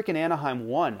 It's freaking Anaheim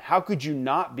 1. How could you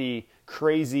not be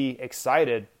crazy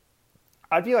excited?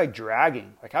 I'd be like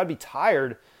dragging. Like I'd be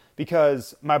tired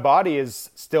because my body is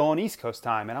still on East Coast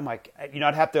time. And I'm like,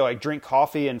 I'd have to like drink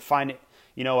coffee and find,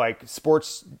 like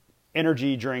sports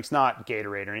energy drinks, not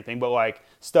Gatorade or anything, but like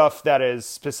stuff that is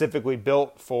specifically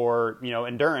built for,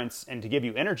 endurance and to give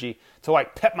you energy to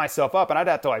like pep myself up. And I'd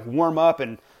have to like warm up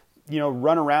and,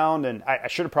 run around. And I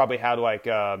should have probably had like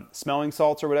smelling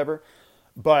salts or whatever,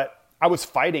 but I was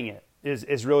fighting it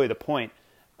is really the point.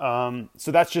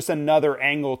 So that's just another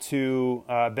angle to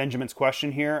Benjamin's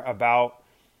question here about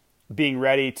being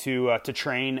ready to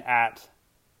train at,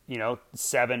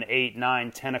 7, 8,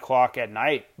 9, 10 o'clock at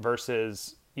night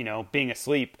versus, being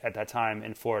asleep at that time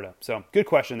in Florida. So good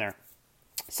question there.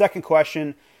 Second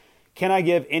question, can I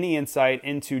give any insight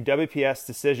into WPS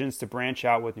decisions to branch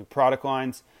out with new product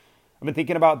lines? I've been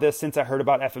thinking about this since I heard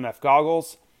about FMF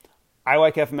goggles. I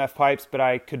like FMF pipes, but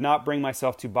I could not bring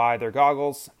myself to buy their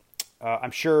goggles. I'm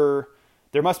sure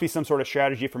there must be some sort of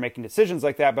strategy for making decisions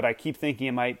like that, but I keep thinking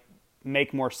it might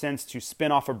make more sense to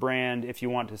spin off a brand if you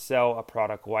want to sell a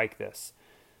product like this.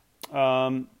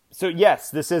 So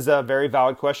yes, this is a very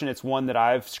valid question. It's one that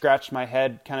I've scratched my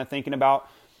head kind of thinking about.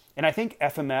 And I think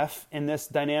FMF in this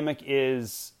dynamic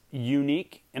is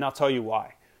unique, and I'll tell you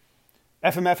why.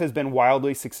 FMF has been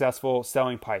wildly successful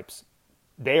selling pipes.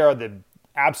 They are the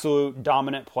absolute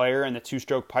dominant player in the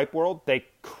two-stroke pipe world. They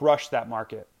crush that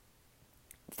market.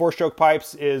 Four-stroke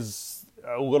pipes is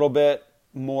a little bit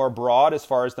more broad as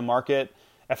far as the market.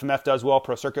 FMF does well,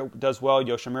 Pro Circuit does well,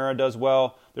 Yoshimura does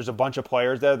well. There's a bunch of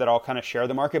players there that all kind of share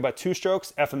the market, but two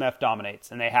strokes, FMF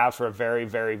dominates, and they have for a very,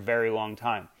 very, very long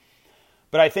time.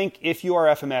 But I think if you are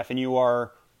FMF and you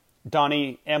are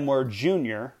Donnie Emler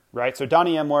Jr., right? So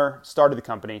Donnie Emler started the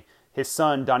company. His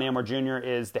son, Donnie Emler Jr.,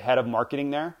 is the head of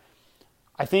marketing there.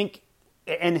 I think,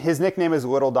 and his nickname is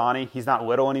Little Donnie. He's not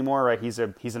little anymore, right? He's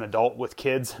an adult with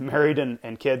kids, married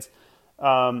and kids.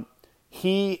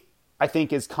 He, I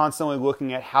think, is constantly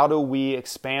looking at how do we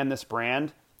expand this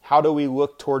brand? How do we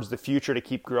look towards the future to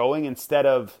keep growing instead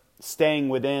of staying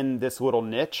within this little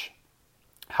niche?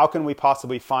 How can we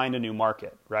possibly find a new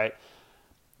market, right?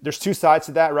 There's two sides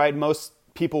to that, right? Most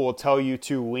people will tell you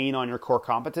to lean on your core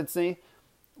competency.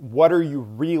 What are you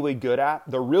really good at?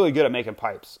 They're really good at making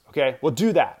pipes, okay? Well,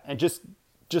 do that and just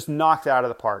knock that out of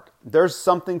the park. There's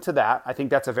something to that. I think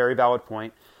that's a very valid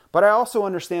point. But I also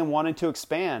understand wanting to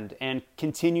expand and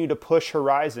continue to push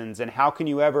horizons. And how can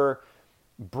you ever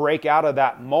break out of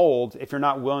that mold if you're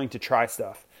not willing to try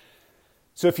stuff?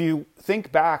 So if you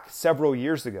think back several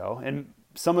years ago, and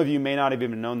some of you may not have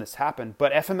even known this happened,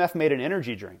 but FMF made an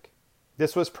energy drink.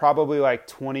 This was probably like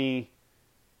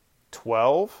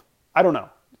 2012. I don't know.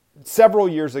 Several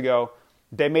years ago,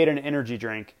 they made an energy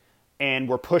drink and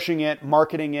were pushing it,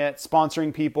 marketing it,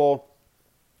 sponsoring people.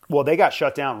 Well, they got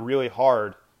shut down really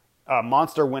hard.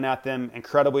 Monster went at them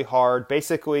incredibly hard.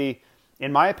 Basically,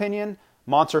 in my opinion,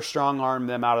 Monster strong-armed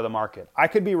them out of the market. I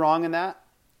could be wrong in that.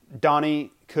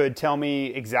 Donnie could tell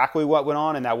me exactly what went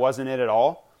on, and that wasn't it at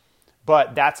all.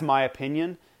 But that's my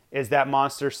opinion, is that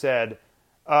Monster said,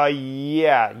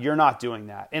 yeah, you're not doing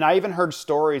that. And I even heard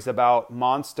stories about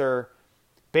Monster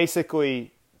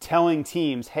basically telling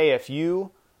teams, hey, if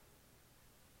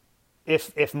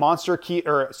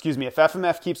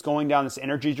FMF keeps going down this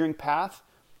energy drink path,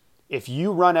 if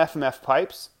you run FMF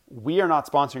pipes, we are not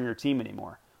sponsoring your team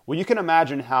anymore. Well, you can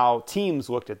imagine how teams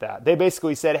looked at that. They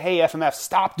basically said, hey, FMF,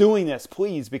 stop doing this,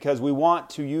 please, because we want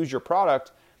to use your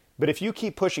product. But if you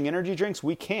keep pushing energy drinks,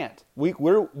 we can't. We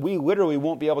literally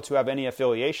won't be able to have any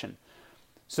affiliation.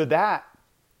 So that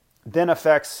then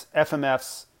affects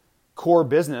FMF's core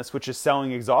business, which is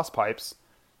selling exhaust pipes.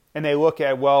 And they look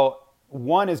at, well,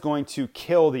 one is going to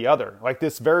kill the other. Like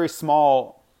this very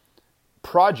small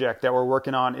project that we're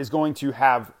working on is going to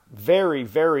have very,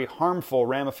 very harmful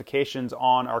ramifications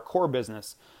on our core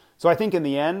business. So I think in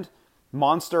the end,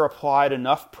 Monster applied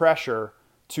enough pressure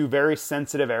to very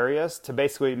sensitive areas to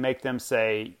basically make them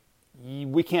say,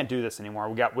 we can't do this anymore.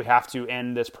 We have to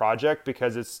end this project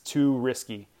because it's too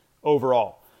risky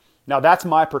overall. Now, that's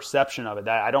my perception of it.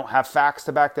 I don't have facts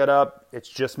to back that up. It's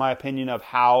just my opinion of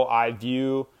how I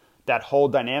view that whole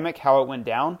dynamic, how it went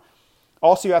down.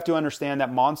 Also, you have to understand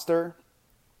that Monster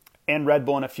and Red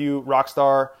Bull and a few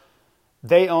Rockstar,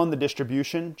 they own the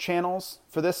distribution channels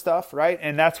for this stuff, right?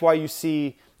 And that's why you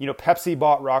see, Pepsi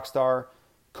bought Rockstar.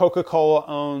 Coca-Cola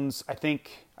owns, I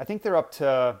think they're up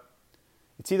to,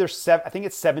 it's either I think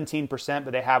it's 17%,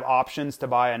 but they have options to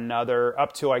buy another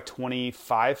up to like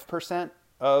 25%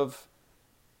 of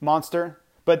Monster.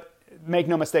 But make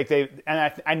no mistake,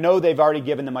 I know they've already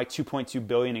given them like $2.2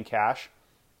 billion in cash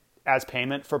as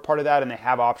payment for part of that, and they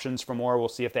have options for more. We'll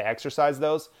see if they exercise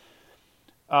those.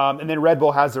 And then Red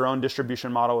Bull has their own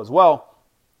distribution model as well.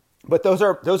 But those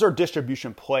are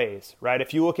distribution plays, right?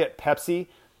 If you look at Pepsi,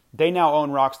 they now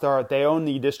own Rockstar. They own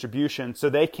the distribution, so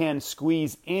they can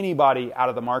squeeze anybody out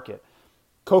of the market.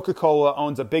 Coca-Cola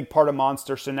owns a big part of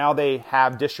Monster, so now they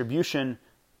have the distribution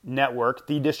network,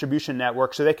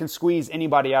 so they can squeeze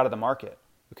anybody out of the market,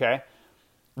 okay?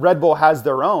 Red Bull has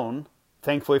their own,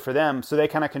 thankfully for them, so they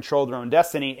kind of control their own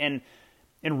destiny. And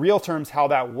in real terms, how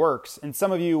that works, and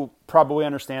some of you probably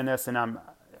understand this, and I'm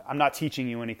not teaching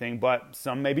you anything, but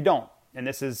some maybe don't. And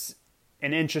this is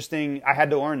I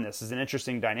had to learn this. Is an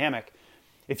interesting dynamic.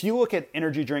 If you look at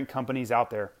energy drink companies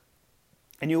out there,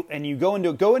 and you go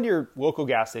into your local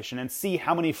gas station and see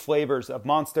how many flavors of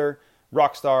Monster,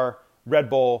 Rockstar, Red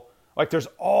Bull, like there's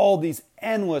all these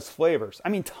endless flavors. I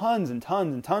mean, tons and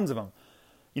tons and tons of them.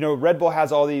 Red Bull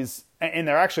has all these, and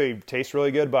they actually taste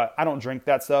really good, but I don't drink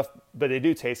that stuff, but they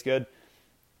do taste good.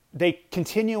 They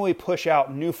continually push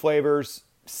out new flavors,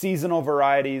 seasonal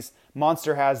varieties.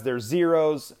 Monster has their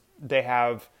zeros. They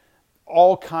have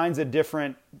all kinds of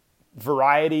different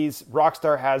varieties.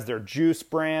 Rockstar has their juice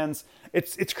brands.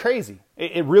 It's crazy.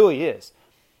 It really is.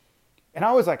 And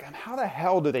I was like, how the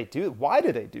hell do they do it? Why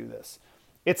do they do this?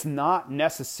 It's not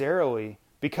necessarily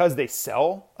because they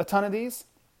sell a ton of these.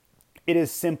 It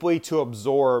is simply to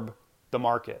absorb the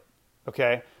market,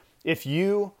 okay? If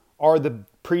you are the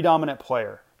predominant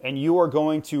player and you are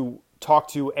going to talk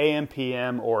to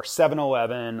AM/PM or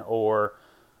 7-Eleven, or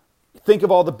think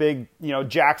of all the big,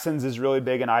 Jackson's is really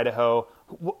big in Idaho,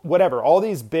 whatever, all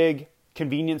these big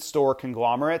convenience store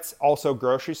conglomerates, also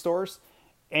grocery stores,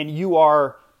 and you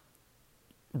are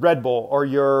Red Bull or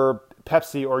your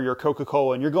Pepsi or your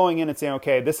Coca-Cola, and you're going in and saying,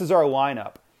 okay, this is our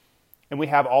lineup, and we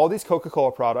have all these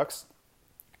Coca-Cola products,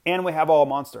 and we have all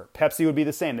Monster. Pepsi would be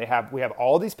the same. We have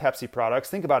all these Pepsi products.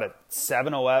 Think about it: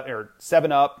 7-Eleven or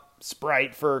 7-Up,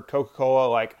 Sprite for Coca-Cola,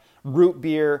 like root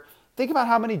beer. Think about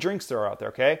how many drinks there are out there.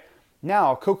 Okay,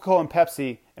 now Coca-Cola and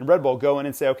Pepsi and Red Bull go in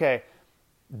and say, okay,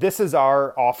 this is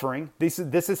our offering. This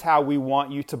is how we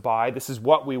want you to buy. This is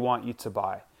what we want you to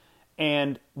buy.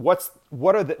 And what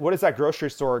is that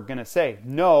grocery store going to say?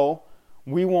 No,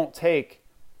 we won't take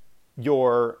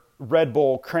your Red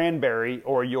Bull Cranberry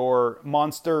or your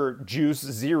Monster Juice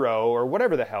Zero or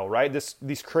whatever the hell, right?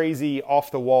 These crazy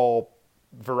off-the-wall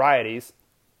varieties.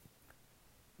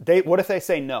 What if they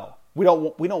say no? We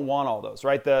don't want all those,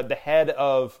 right? The head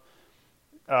of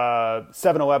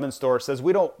 7-Eleven store says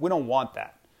we don't want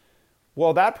that.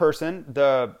 Well, that person,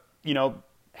 the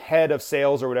head of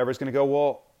sales or whatever, is going to go,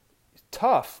 well,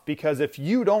 tough, because if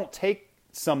you don't take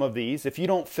some of these, if you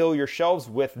don't fill your shelves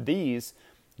with these,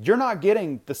 you're not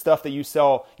getting the stuff that you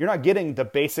sell. You're not getting the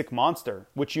basic Monster,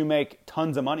 which you make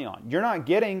tons of money on. You're not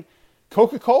getting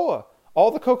Coca-Cola,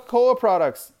 all the Coca-Cola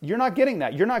products. You're not getting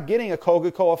that. You're not getting a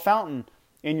Coca-Cola fountain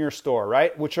in your store,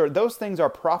 right? Those things are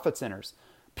profit centers.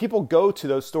 People go to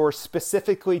those stores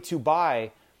specifically to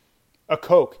buy a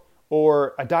Coke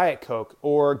or a Diet Coke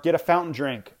or get a fountain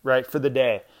drink, right, for the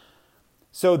day.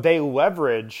 So they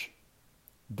leverage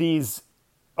these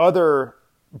other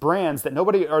brands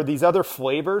or these other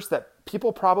flavors that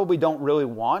people probably don't really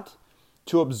want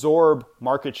to absorb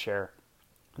market share.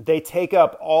 They take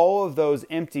up all of those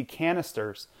empty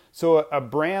canisters. So a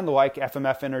brand like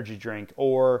FMF Energy Drink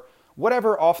or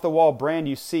whatever off-the-wall brand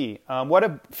you see, what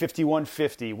a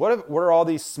 5150, what are all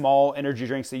these small energy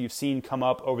drinks that you've seen come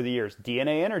up over the years?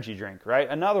 DNA Energy Drink, right?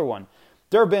 Another one.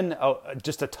 There have been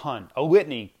just a ton, a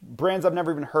litany, brands I've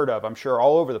never even heard of, I'm sure,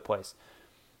 all over the place.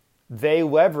 They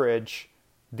leverage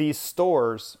these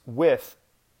stores with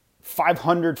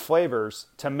 500 flavors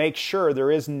to make sure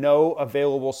there is no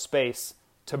available space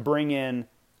to bring in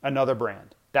another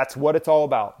brand. That's what it's all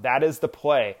about. That is the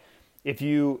play. if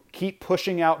you keep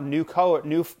pushing out new color,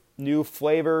 new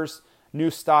flavors, new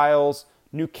styles,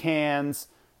 new cans,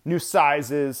 new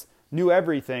sizes, new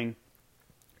everything,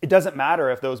 it doesn't matter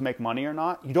if those make money or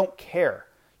not. You don't care.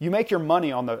 You make your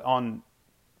money on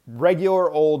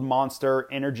regular old Monster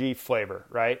energy flavor,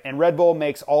 right? And Red Bull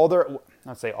makes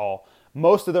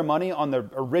most of their money on the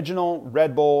original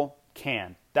Red Bull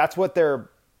can. That's what their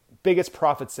biggest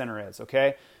profit center is,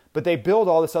 okay? But they build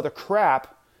all this other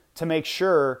crap to make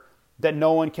sure that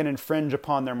no one can infringe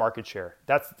upon their market share.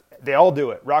 They all do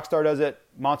it. Rockstar does it,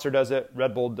 Monster does it,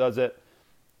 Red Bull does it.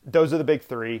 Those are the big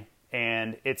three,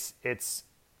 and it's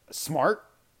smart.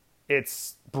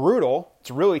 It's brutal.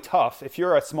 It's really tough. If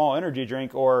you're a small energy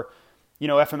drink or,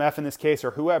 FMF in this case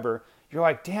or whoever, you're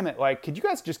like, damn it, like, could you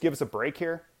guys just give us a break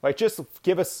here? Like, just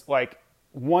give us like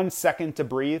 1 second to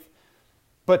breathe.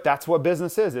 But that's what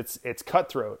business is. It's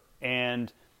cutthroat.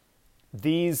 And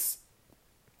these,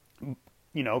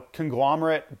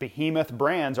 conglomerate behemoth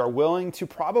brands are willing to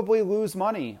probably lose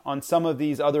money on some of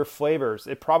these other flavors.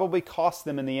 It probably costs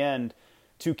them in the end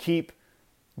to keep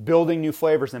building new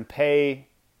flavors and pay,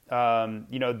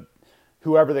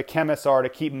 whoever the chemists are to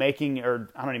keep making, or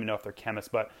I don't even know if they're chemists,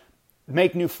 but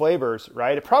make new flavors,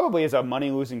 right? It probably is a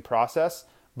money-losing process,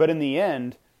 but in the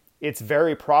end, it's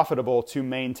very profitable to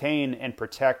maintain and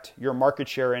protect your market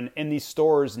share in these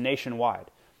stores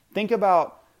nationwide. Think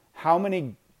about how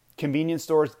many convenience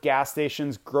stores, gas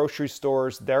stations, grocery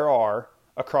stores there are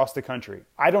across the country.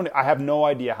 I have no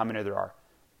idea how many there are.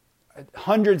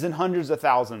 Hundreds and hundreds of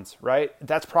thousands, right?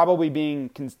 That's probably being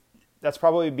too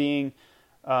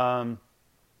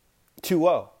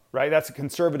low, right? That's a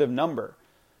conservative number.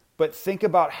 But think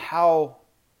about how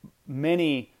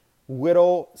many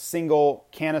little single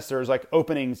canisters, like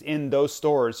openings in those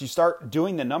stores. You start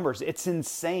doing the numbers. It's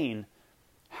insane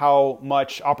how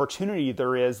much opportunity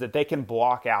there is that they can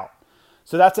block out.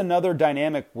 So that's another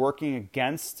dynamic working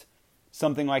against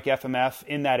something like FMF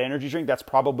in that energy drink. That's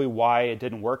probably why it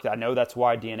didn't work. I know that's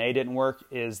why DNA didn't work,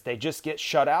 is they just get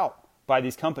shut out by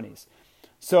these companies.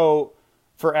 So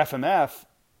for FMF,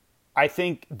 I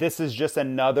think this is just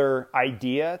another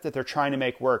idea that they're trying to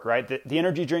make work, right? The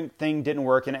energy drink thing didn't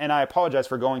work. And I apologize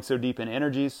for going so deep in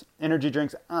energy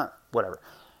drinks, whatever.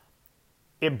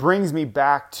 It brings me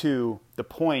back to the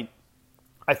point.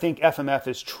 I think FMF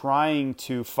is trying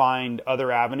to find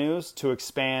other avenues to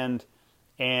expand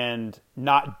and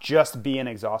not just be an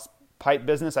exhaust pipe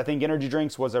business. I think energy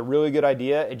drinks was a really good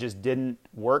idea. It just didn't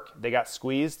work. They got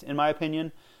squeezed, in my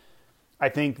opinion. I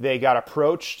think they got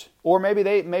approached, or maybe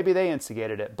they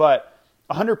instigated it. But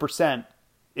 100%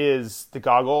 is the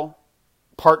goggle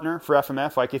partner for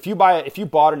FMF. Like if you bought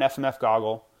an FMF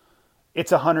goggle,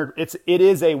 it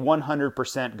is a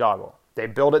 100% goggle. They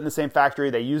build it in the same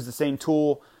factory. They use the same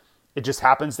tool. It just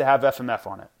happens to have FMF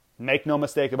on it. Make no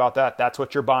mistake about that. That's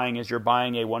what you're buying, is you're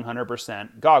buying a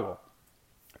 100% goggle.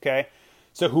 Okay?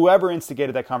 So whoever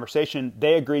instigated that conversation,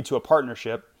 they agreed to a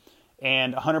partnership,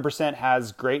 and 100%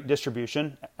 has great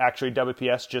distribution. Actually,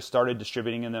 WPS just started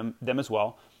distributing them as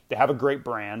well. They have a great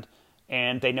brand,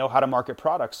 and they know how to market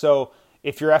products. So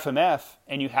if you're FMF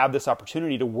and you have this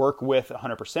opportunity to work with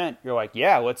 100%, you're like,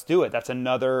 yeah, let's do it. That's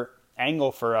another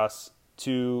angle for us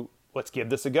let's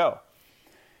give this a go.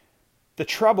 The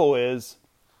trouble is,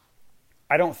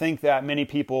 I don't think that many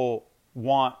people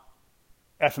want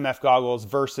FMF goggles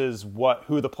versus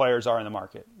who the players are in the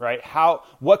market, right?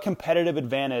 What competitive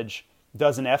advantage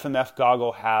does an FMF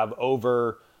goggle have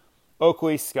over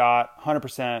Oakley, Scott,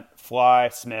 100%, Fly,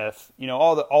 Smith,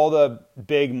 all the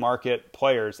big market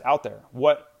players out there?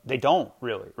 They don't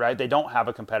really, right? They don't have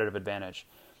a competitive advantage.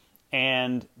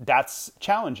 And that's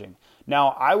challenging. Now,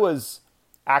 I was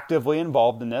actively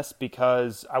involved in this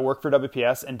because I work for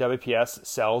WPS, and WPS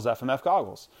sells FMF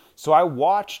goggles. So I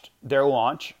watched their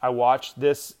launch. I watched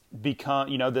this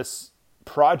this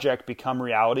project become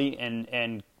reality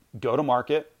and go to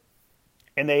market.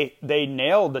 And they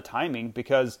nailed the timing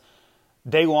because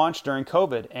they launched during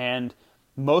COVID, and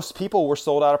most people were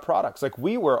sold out of products. Like,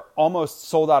 we were almost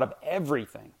sold out of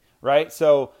everything, right?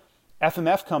 So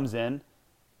FMF comes in,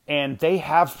 and they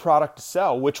have product to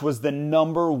sell, which was the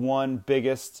number one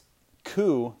biggest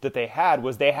coup that they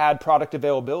had product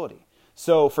availability.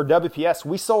 So for WPS,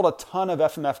 we sold a ton of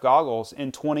FMF goggles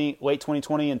in late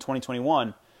 2020 and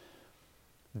 2021.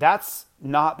 That's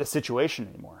not the situation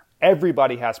anymore.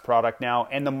 Everybody has product now,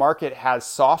 and the market has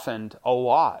softened a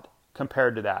lot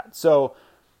compared to that. So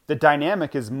the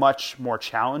dynamic is much more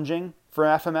challenging for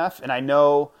FMF, and I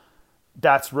know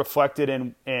that's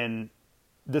reflected in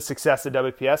the success that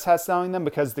WPS has selling them,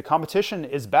 because the competition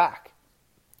is back.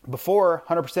 Before,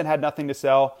 100% had nothing to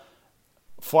sell.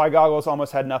 Fly Goggles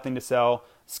almost had nothing to sell.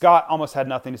 Scott almost had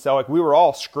nothing to sell. Like, we were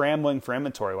all scrambling for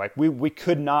inventory. Like, we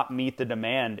could not meet the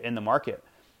demand in the market.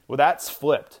 Well, that's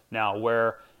flipped now,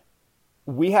 where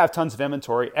we have tons of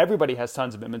inventory. Everybody has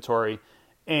tons of inventory,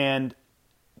 and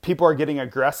people are getting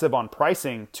aggressive on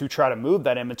pricing to try to move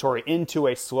that inventory into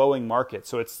a slowing market.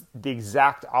 So it's the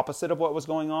exact opposite of what was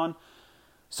going on.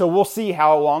 So we'll see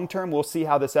how long-term, we'll see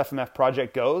how this FMF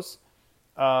project goes.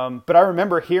 But I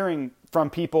remember hearing from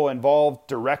people involved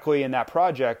directly in that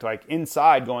project, like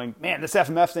inside, going, man, this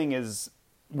FMF thing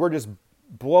we're just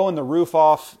blowing the roof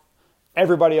off.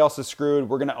 Everybody else is screwed.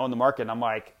 We're going to own the market. And I'm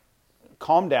like,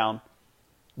 calm down.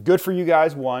 Good for you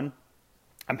guys, one.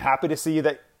 I'm happy to see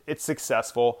that it's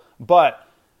successful, but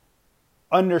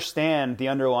understand the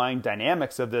underlying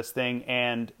dynamics of this thing.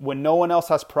 And when no one else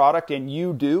has product and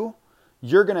you do,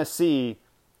 you're going to see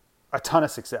a ton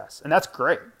of success. And that's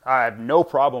great. I have no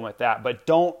problem with that, but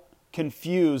don't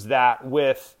confuse that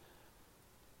with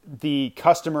the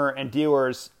customer and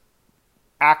dealers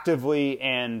actively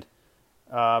and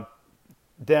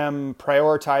them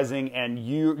prioritizing and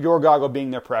your goggle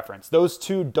being their preference. Those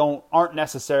two aren't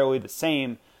necessarily the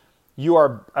same. You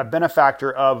are a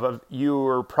benefactor of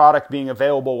your product being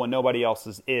available when nobody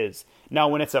else's is. Now,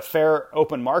 when it's a fair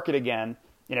open market again,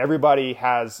 and everybody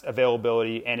has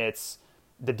availability, and it's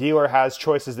the dealer has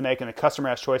choices to make and the customer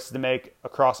has choices to make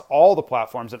across all the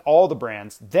platforms and all the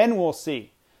brands, then we'll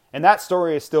see. And that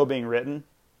story is still being written.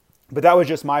 But that was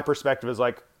just my perspective, is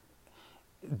like,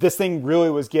 this thing really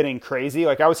was getting crazy.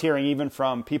 Like, I was hearing even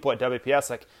from people at WPS,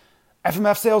 like,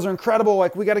 FMF sales are incredible.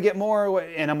 Like, we got to get more.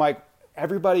 And I'm like,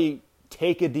 everybody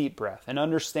take a deep breath and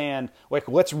understand, like,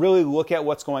 let's really look at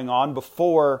what's going on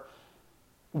before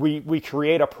we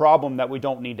create a problem that we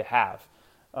don't need to have.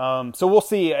 So we'll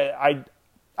see.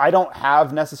 I don't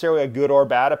have necessarily a good or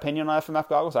bad opinion on FMF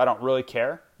goggles. I don't really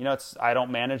care. I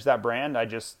don't manage that brand. I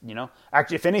just,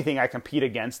 actually, if anything, I compete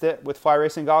against it with fly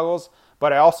racing goggles,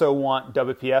 but I also want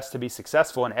WPS to be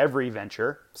successful in every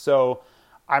venture. So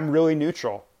I'm really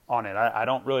neutral on it. I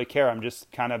don't really care. I'm just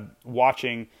kind of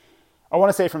watching, I want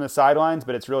to say from the sidelines,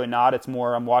 but it's really not. It's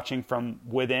more I'm watching from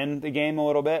within the game a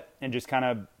little bit and just kind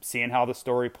of seeing how the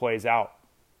story plays out.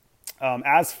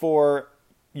 As for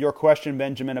your question,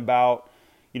 Benjamin, about,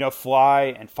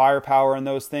 fly and firepower and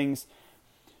those things,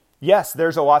 yes,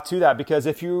 there's a lot to that, because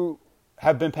if you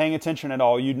have been paying attention at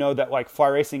all, you know that, like, fly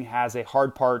racing has a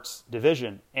hard parts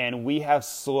division, and we have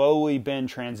slowly been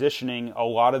transitioning a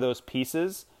lot of those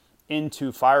pieces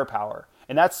into firepower.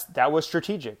 And that was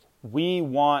strategic. We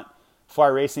want fly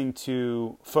racing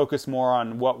to focus more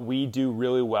on what we do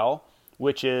really well,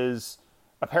 which is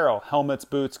apparel, helmets,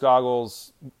 boots,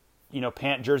 goggles,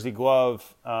 pant, jersey,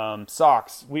 glove,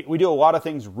 socks. We do a lot of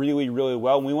things really, really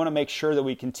well, and we want to make sure that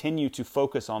we continue to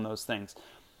focus on those things.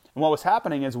 And what was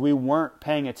happening is we weren't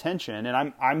paying attention,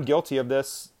 and I'm guilty of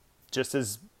this just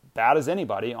as bad as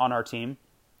anybody on our team.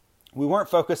 We weren't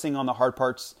focusing on the hard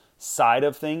parts side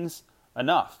of things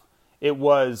enough. It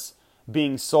was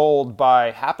being sold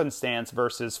by happenstance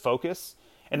versus focus.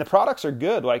 And the products are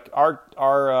good. Like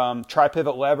our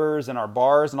tri-pivot levers and our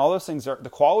bars and all those things, the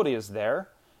quality is there.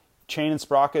 Chain and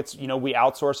sprockets, we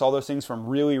outsource all those things from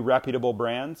really reputable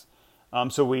brands.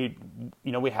 So we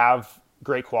have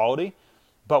great quality,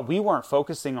 but we weren't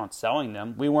focusing on selling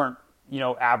them. We weren't,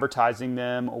 advertising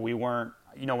them, or we weren't,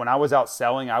 when I was out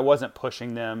selling, I wasn't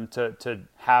pushing them to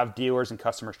have dealers and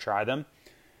customers try them.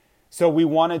 So we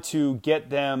wanted to get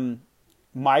them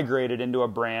migrated into a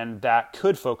brand that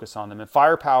could focus on them. And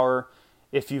Firepower,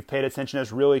 if you've paid attention,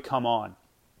 has really come on.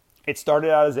 It started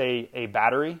out as a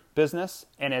battery business,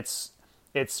 and it's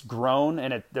grown,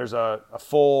 and there's a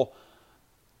full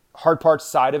hard parts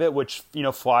side of it, which,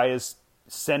 Fly is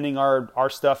sending our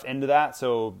stuff into that.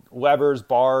 So levers,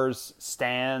 bars,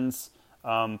 stands,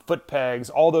 foot pegs,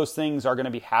 all those things are going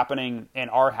to be happening and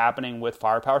are happening with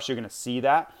Firepower. So you're going to see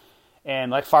that.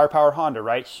 And like Firepower Honda,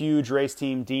 right? Huge race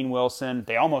team, Dean Wilson.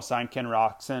 They almost signed Ken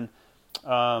Roczen.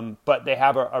 But they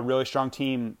have a really strong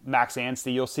team, Max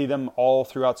Anstey. You'll see them all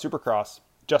throughout Supercross.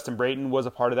 Justin Brayton was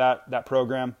a part of that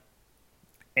program.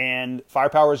 And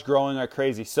Firepower is growing like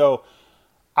crazy. So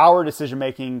our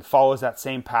decision-making follows that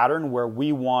same pattern, where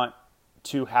we want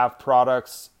to have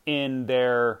products in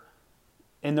the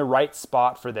right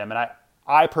spot for them. And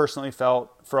I personally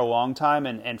felt for a long time,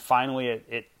 and finally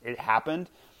it happened,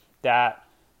 that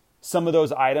some of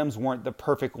those items weren't the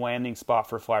perfect landing spot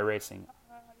for fly racing.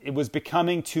 It was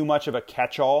becoming too much of a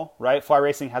catch-all, right? Fly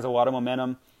racing has a lot of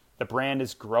momentum. The brand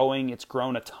is growing. It's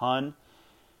grown a ton.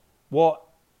 Well,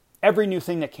 every new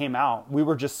thing that came out, we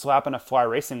were just slapping a fly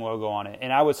racing logo on it.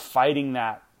 And I was fighting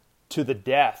that to the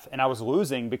death. And I was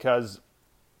losing because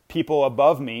people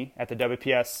above me at the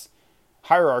WPS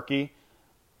hierarchy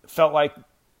felt like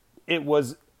it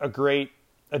was a great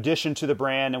addition to the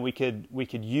brand, and we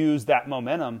could use that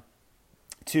momentum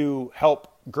to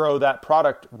help grow that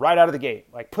product right out of the gate.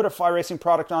 Like, put a fly racing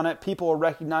product on it, people will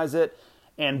recognize it,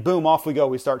 and boom, off we go,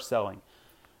 we start selling.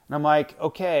 And I'm like,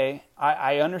 okay,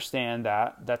 I understand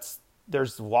that.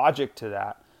 There's logic to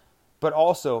that. But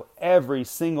also, every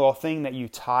single thing that you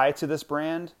tie to this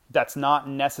brand that's not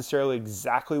necessarily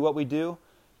exactly what we do,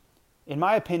 in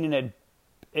my opinion,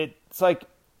 it's like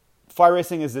fly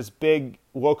racing is this big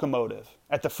locomotive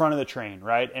at the front of the train,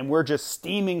 right? And we're just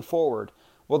steaming forward.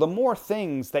 Well, the more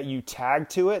things that you tag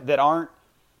to it that aren't,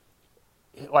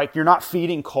 like, you're not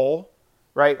feeding coal,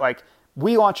 right? Like,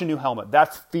 we launch a new helmet.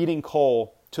 That's feeding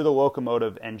coal to the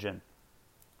locomotive engine.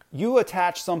 You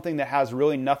attach something that has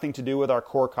really nothing to do with our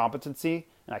core competency,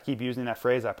 and I keep using that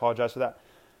phrase, I apologize for that.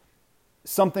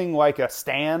 Something like a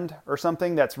stand or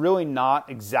something that's really not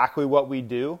exactly what we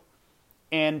do.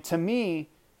 And to me,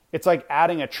 it's like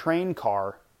adding a train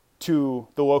car to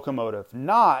the locomotive,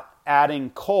 not adding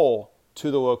coal to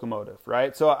the locomotive,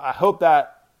 right? So I hope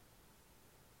that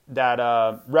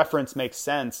reference makes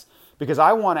sense, because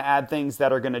I want to add things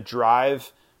that are going to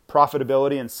drive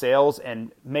profitability and sales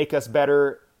and make us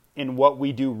better in what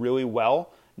we do really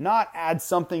well, not add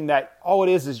something that all it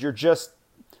is you're just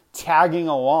tagging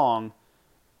along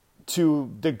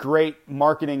to the great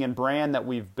marketing and brand that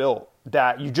we've built,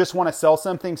 that you just want to sell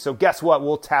something. So guess what?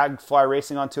 We'll tag fly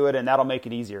racing onto it and that'll make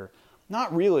it easier.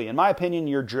 Not really. In my opinion,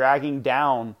 you're dragging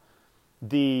down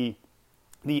the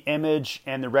image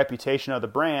and the reputation of the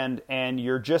brand, and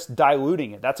you're just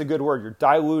diluting it. That's a good word. You're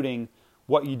diluting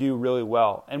what you do really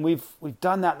well. And we've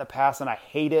done that in the past, and I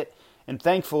hate it. And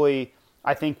thankfully,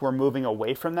 I think we're moving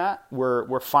away from that.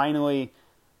 We're finally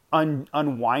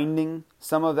unwinding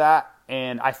some of that,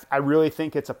 and I really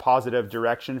think it's a positive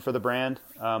direction for the brand.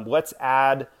 Let's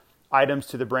add items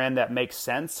to the brand that make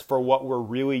sense for what we're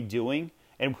really doing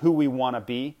and who we want to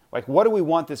be. Like, what do we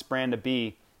want this brand to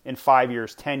be in 5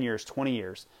 years, 10 years, 20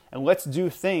 years? And let's do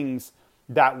things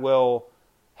that will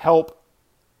help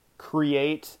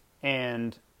create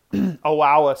and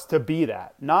allow us to be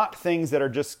that. Not things that are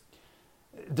just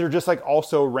like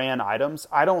also ran items.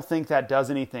 I don't think that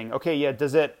does anything. Okay, yeah,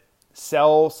 does it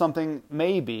sell something?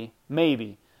 Maybe.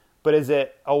 But is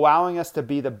it allowing us to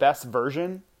be the best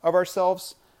version of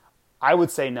ourselves? I would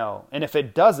say no. And if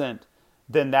it doesn't,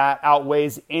 then that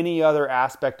outweighs any other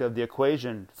aspect of the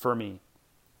equation for me.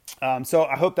 So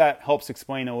I hope that helps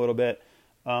explain a little bit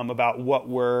about what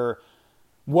we're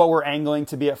angling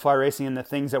to be at Fly Racing and the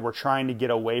things that we're trying to get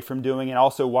away from doing, and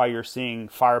also why you're seeing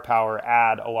Firepower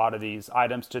add a lot of these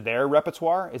items to their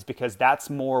repertoire, is because that's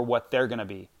more what they're going to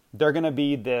be. They're going to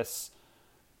be this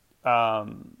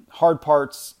hard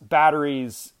parts,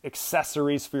 batteries,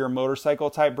 accessories for your motorcycle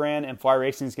type brand, and Fly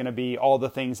Racing is going to be all the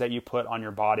things that you put on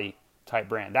your body type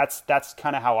brand. That's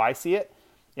kind of how I see it.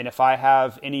 And if I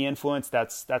have any influence,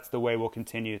 that's the way we'll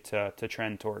continue to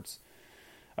trend towards.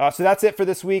 So that's it for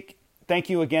this week. Thank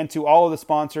you again to all of the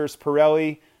sponsors.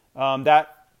 Pirelli,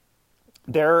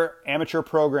 their amateur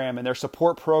program and their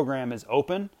support program is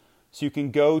open. So you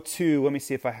can go to, let me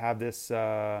see if I have this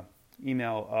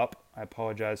email up. I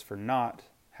apologize for not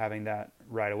having that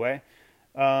right away.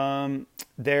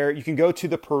 You can go to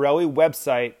the Pirelli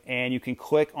website and you can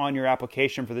click on your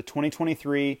application for the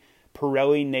 2023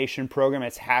 Pirelli Nation program.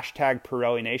 It's hashtag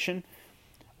Pirelli Nation.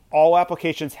 All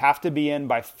applications have to be in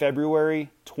by February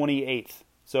 28th.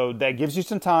 So that gives you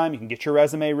some time. You can get your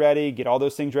resume ready, get all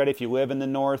those things ready. If you live in the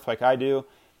north like I do,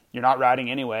 you're not riding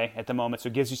anyway at the moment. So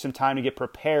it gives you some time to get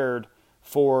prepared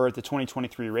for the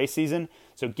 2023 race season.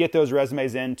 So get those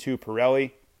resumes in to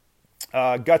Pirelli.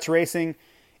 Guts Racing.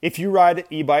 If you ride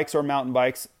e-bikes or mountain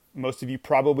bikes, most of you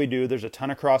probably do. There's a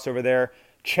ton of crossover there.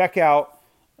 Check out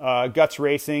Guts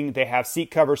Racing. They have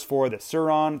seat covers for the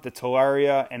Sur-Ron, the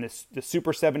Talaria, and the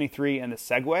Super 73 and the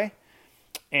Segway.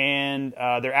 And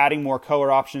they're adding more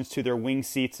color options to their wing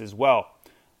seats as well.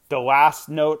 The last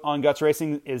note on Guts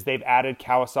Racing is they've added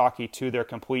Kawasaki to their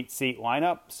complete seat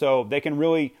lineup, so they can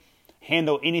really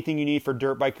handle anything you need for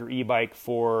dirt bike or e-bike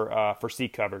for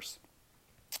seat covers.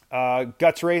 Plum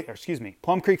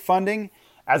Creek Funding,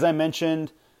 as I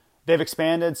mentioned, they've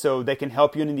expanded so they can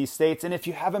help you in these states. And if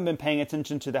you haven't been paying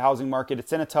attention to the housing market,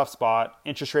 it's in a tough spot.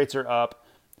 Interest rates are up,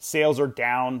 sales are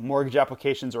down, mortgage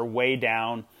applications are way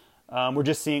down. We're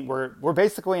just seeing we're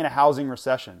basically in a housing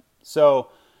recession. So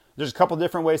there's a couple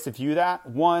different ways to view that.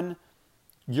 One,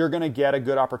 you're going to get a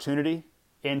good opportunity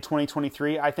in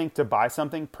 2023, I think, to buy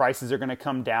something. Prices are going to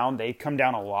come down. They come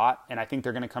down a lot, and I think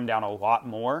they're going to come down a lot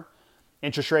more.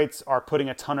 Interest rates are putting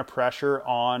a ton of pressure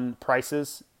on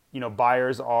prices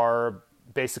buyers are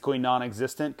basically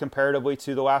non-existent comparatively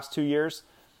to the last 2 years,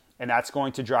 and that's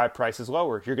going to drive prices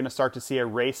lower. You're going to start to see a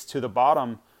race to the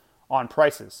bottom on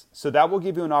prices. So that will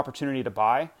give you an opportunity to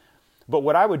buy. But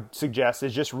what I would suggest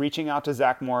is just reaching out to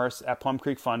Zach Morris at Plum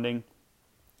Creek Funding.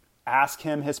 Ask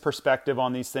him his perspective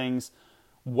on these things.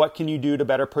 What can you do to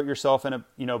better put yourself in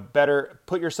a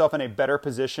better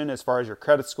position as far as your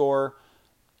credit score,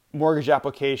 mortgage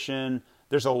application?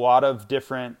 There's a lot of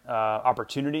different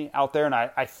opportunity out there, and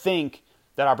I think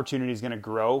that opportunity is going to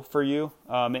grow for you.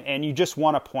 And you just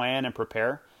want to plan and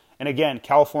prepare. And again,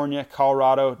 California,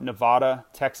 Colorado, Nevada,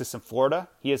 Texas, and Florida,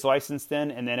 he is licensed in.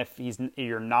 And then if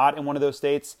you're not in one of those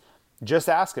states, just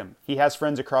ask him. He has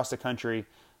friends across the country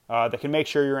that can make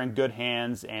sure you're in good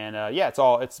hands. And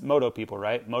it's moto people,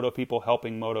 right? Moto people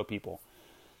helping moto people.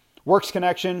 Works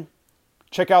Connection.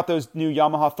 Check out those new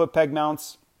Yamaha foot peg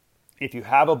mounts. If you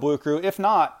have a Blue Crew, if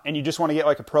not, and you just want to get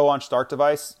like a Pro Launch Start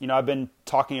device, I've been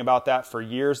talking about that for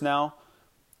years now.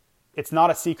 It's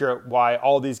not a secret why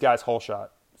all these guys hole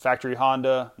shot. Factory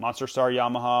Honda, Monster Star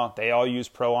Yamaha, they all use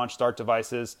Pro Launch Start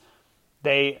devices.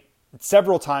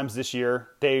 Several times this year,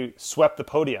 they swept the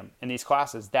podium in these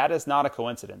classes. That is not a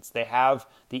coincidence. They have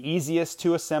the easiest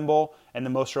to assemble and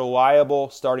the most reliable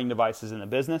starting devices in the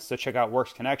business. So check out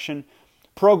Works Connection.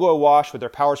 ProGlow Wash with their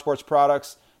power sports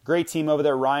products. Great team over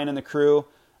there, Ryan and the crew.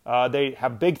 They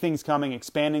have big things coming,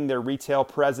 expanding their retail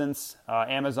presence.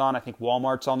 Amazon, I think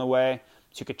Walmart's on the way.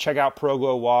 So you could check out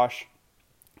ProGlow Wash.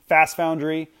 Fast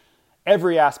Foundry,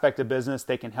 every aspect of business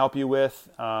they can help you with.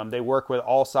 They work with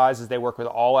all sizes. They work with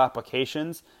all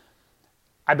applications.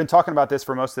 I've been talking about this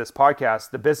for most of this podcast.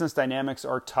 The business dynamics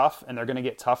are tough, and they're going to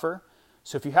get tougher.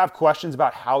 So if you have questions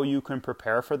about how you can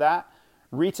prepare for that,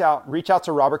 reach out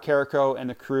to Robert Carrico and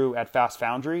the crew at Fast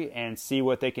Foundry and see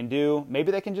what they can do.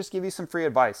 Maybe they can just give you some free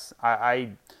advice.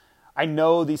 I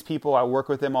know these people. I work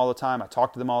with them all the time. I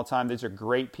talk to them all the time. These are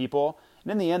great people.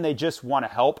 And in the end, they just want to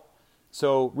help.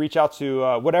 So reach out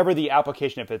to whatever the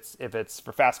application, if it's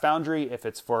for Fast Foundry, if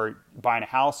it's for buying a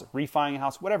house, refining a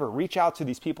house, whatever, reach out to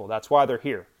these people. That's why they're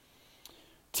here.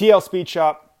 TL Speed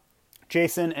Shop,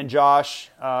 Jason and Josh,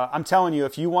 I'm telling you,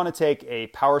 if you want to take a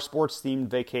power sports themed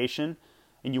vacation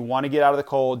and you want to get out of the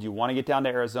cold, you want to get down to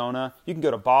Arizona, you can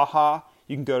go to Baja,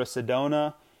 you can go to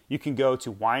Sedona, you can go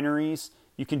to wineries,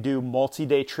 you can do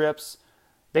multi-day trips.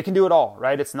 They can do it all,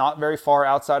 right? It's not very far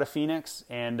outside of Phoenix,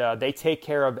 and they take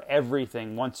care of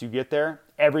everything once you get there.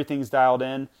 Everything's dialed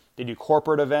in. They do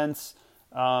corporate events,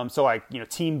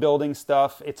 team building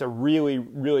stuff. It's a really,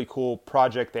 really cool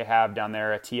project they have down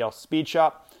there at TL Speed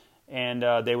Shop, and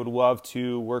they would love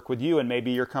to work with you and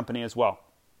maybe your company as well.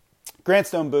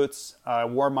 Grandstone Boots,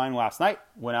 wore mine last night.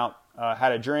 Went out,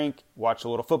 had a drink, watched a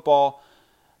little football.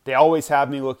 They always have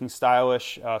me looking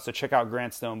stylish, so check out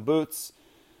Grandstone Boots.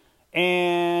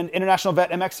 And International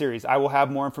Vet MX Series. I will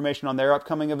have more information on their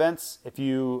upcoming events. If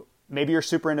maybe you're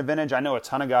super into vintage, I know a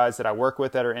ton of guys that I work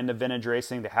with that are into vintage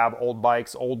racing. They have old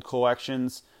bikes, old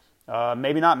collections.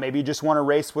 Maybe not. Maybe you just want to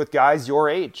race with guys your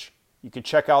age. You can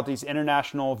check out these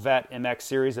International Vet MX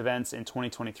Series events in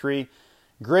 2023.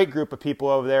 Great group of people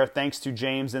over there. Thanks to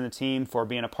James and the team for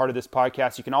being a part of this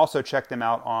podcast. You can also check them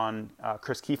out on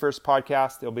Chris Kiefer's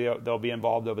podcast. They'll be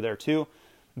involved over there too.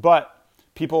 But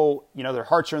people, their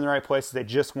hearts are in the right places. They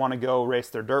just want to go race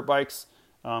their dirt bikes.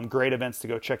 Great events to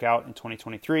go check out in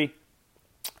 2023.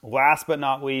 Last but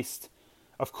not least,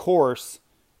 of course,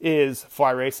 is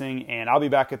Fly Racing, and I'll be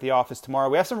back at the office tomorrow.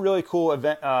 We have some really cool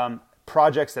event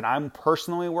projects that I'm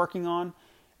personally working on,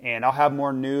 and I'll have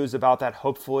more news about that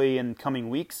hopefully in coming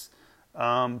weeks.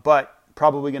 But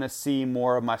probably going to see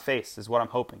more of my face is what I'm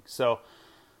hoping. So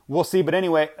we'll see. But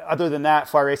anyway, other than that,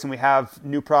 Fly Racing, we have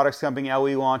new products coming,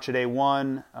 LE launch at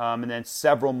A1, and then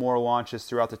several more launches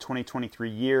throughout the 2023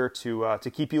 year to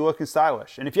keep you looking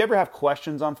stylish. And if you ever have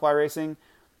questions on Fly Racing,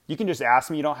 you can just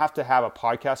ask me. You don't have to have a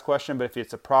podcast question, but if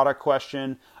it's a product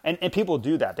question, and people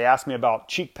do that. They ask me about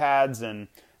cheek pads and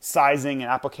sizing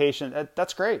and application.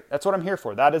 That's great. That's what I'm here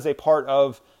for. That is a part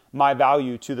of my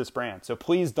value to this brand. So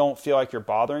please don't feel like you're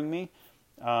bothering me.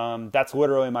 That's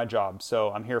literally my job.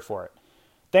 So I'm here for it.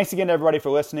 Thanks again to everybody for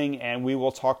listening, and we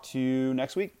will talk to you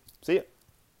next week. See ya.